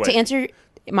 to answer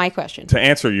my question. To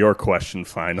answer your question,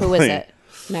 finally. Who is it?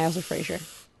 Niles or Frasier?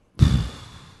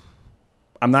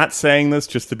 I'm not saying this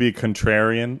just to be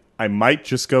contrarian. I might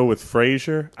just go with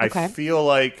Frasier. Okay. I feel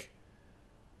like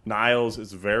Niles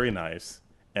is very nice,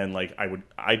 and like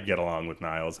I'd get along with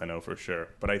Niles, I know for sure.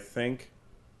 But I think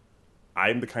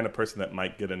I'm the kind of person that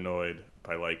might get annoyed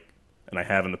by and I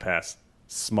have in the past,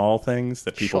 small things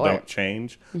that people don't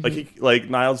change. Mm-hmm. Like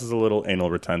Niles is a little anal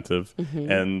retentive,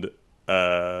 mm-hmm. and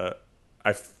I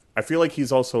feel like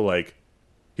he's also like,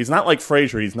 he's not like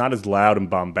Frasier. He's not as loud and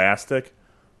bombastic,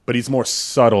 but he's more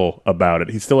subtle about it.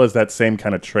 He still has that same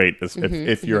kind of trait as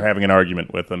if you're having an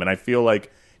argument with him. And I feel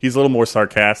like he's a little more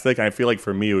sarcastic. And I feel like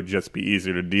for me, it would just be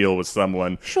easier to deal with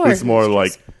someone who's more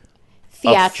like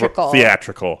theatrical.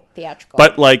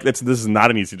 But like this is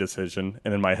not an easy decision.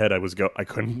 And in my head, I was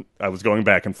going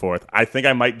back and forth. I think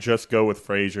I might just go with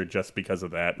Frasier just because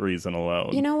of that reason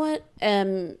alone. You know what?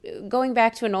 Going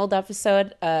back to an old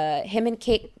episode, him and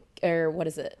Kate, or what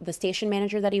is it, the station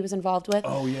manager that he was involved with.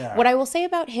 Oh, yeah. What I will say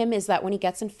about him is that when he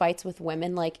gets in fights with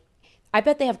women, like, I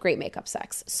bet they have great makeup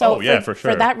sex. So for sure.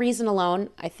 For that reason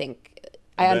alone, I think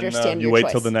I understand your choice. You wait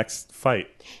choice. till the next fight.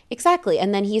 Exactly.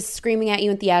 And then he's screaming at you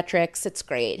in theatrics. It's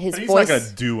great. His but he's voice... not going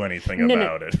to do anything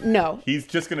about it. No. He's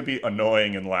just going to be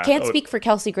annoying and laugh. Can't speak for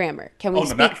Kelsey Grammer. Can we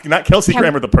speak... Not Kelsey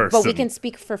Grammer the person. But we can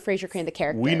speak for Frasier Crane the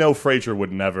character. We know Frasier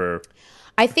would never...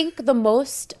 I think the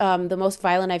most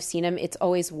violent I've seen him, it's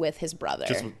always with his brother.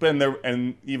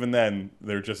 And even then,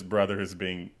 they're just brothers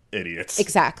being idiots.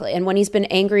 Exactly. And when he's been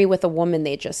angry with a woman,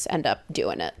 they just end up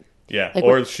doing it. Yeah.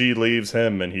 Or she leaves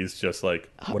him and he's just like,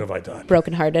 what have I done?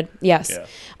 Brokenhearted. Yes. Yeah.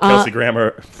 Kelsey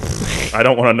Grammer, I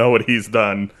don't want to know what he's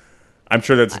done. I'm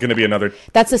sure that's going to be another...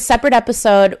 That's a separate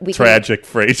episode. Tragic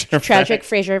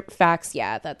Frasier facts.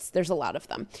 Yeah, there's a lot of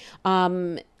them.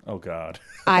 Oh, God.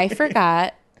 I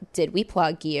forgot... Did we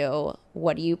plug you?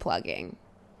 What are you plugging?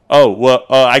 Oh, well,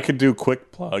 I could do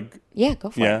quick plug. Yeah, go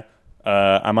for it.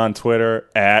 I'm on Twitter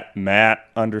at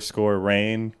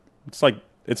Matt_Rain.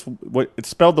 It's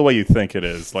spelled the way you think it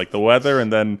is, like the weather,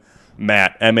 and then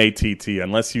Matt, M-A-T-T,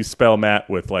 unless you spell Matt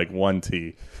with like one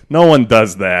T. No one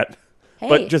does that. Hey,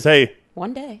 but just, hey.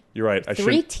 One day. You're right.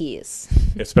 3 T's.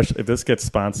 Especially if this gets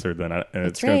sponsored, then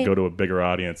it's going to go to a bigger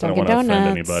audience. Dunkin' I don't want to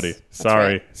offend anybody.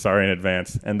 Sorry in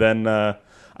advance. And then...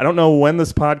 I don't know when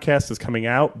this podcast is coming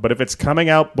out, but if it's coming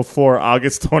out before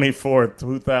August 24th,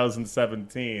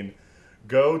 2017,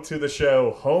 go to the show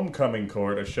Homecoming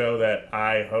Court, a show that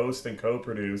I host and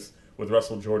co-produce with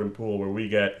Russell Jordan Poole, where we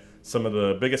get some of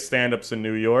the biggest stand-ups in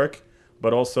New York,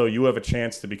 but also you have a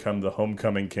chance to become the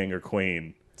homecoming king or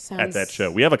queen at that show.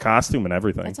 We have a costume and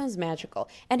everything. That sounds magical.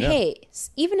 And hey,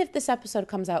 even if this episode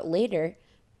comes out later...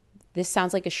 This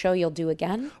sounds like a show you'll do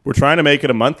again. We're trying to make it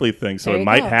a monthly thing, so it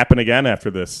might happen again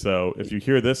after this. So if you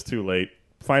hear this too late,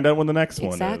 find out when the next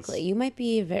one is. Exactly. You might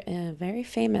be very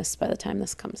famous by the time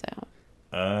this comes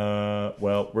out.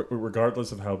 Well,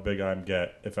 regardless of how big I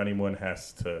get, if anyone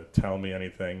has to tell me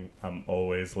anything, I'm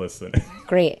always listening.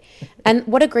 Great. And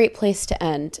what a great place to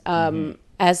end.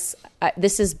 As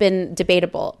this has been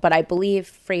debatable, but I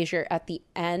believe Frasier at the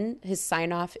end, his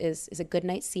sign-off is a good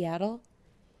night, Seattle.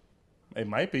 It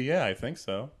might be, yeah, I think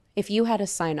so. If you had a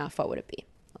sign-off, what would it be?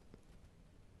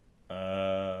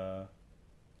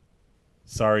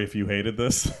 Sorry if you hated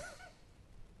this.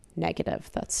 Negative.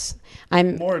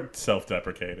 I'm more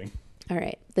self-deprecating. All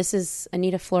right. This is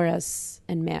Anita Flores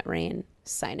and Matt Rain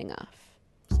signing off.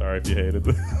 Sorry if you hated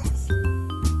this.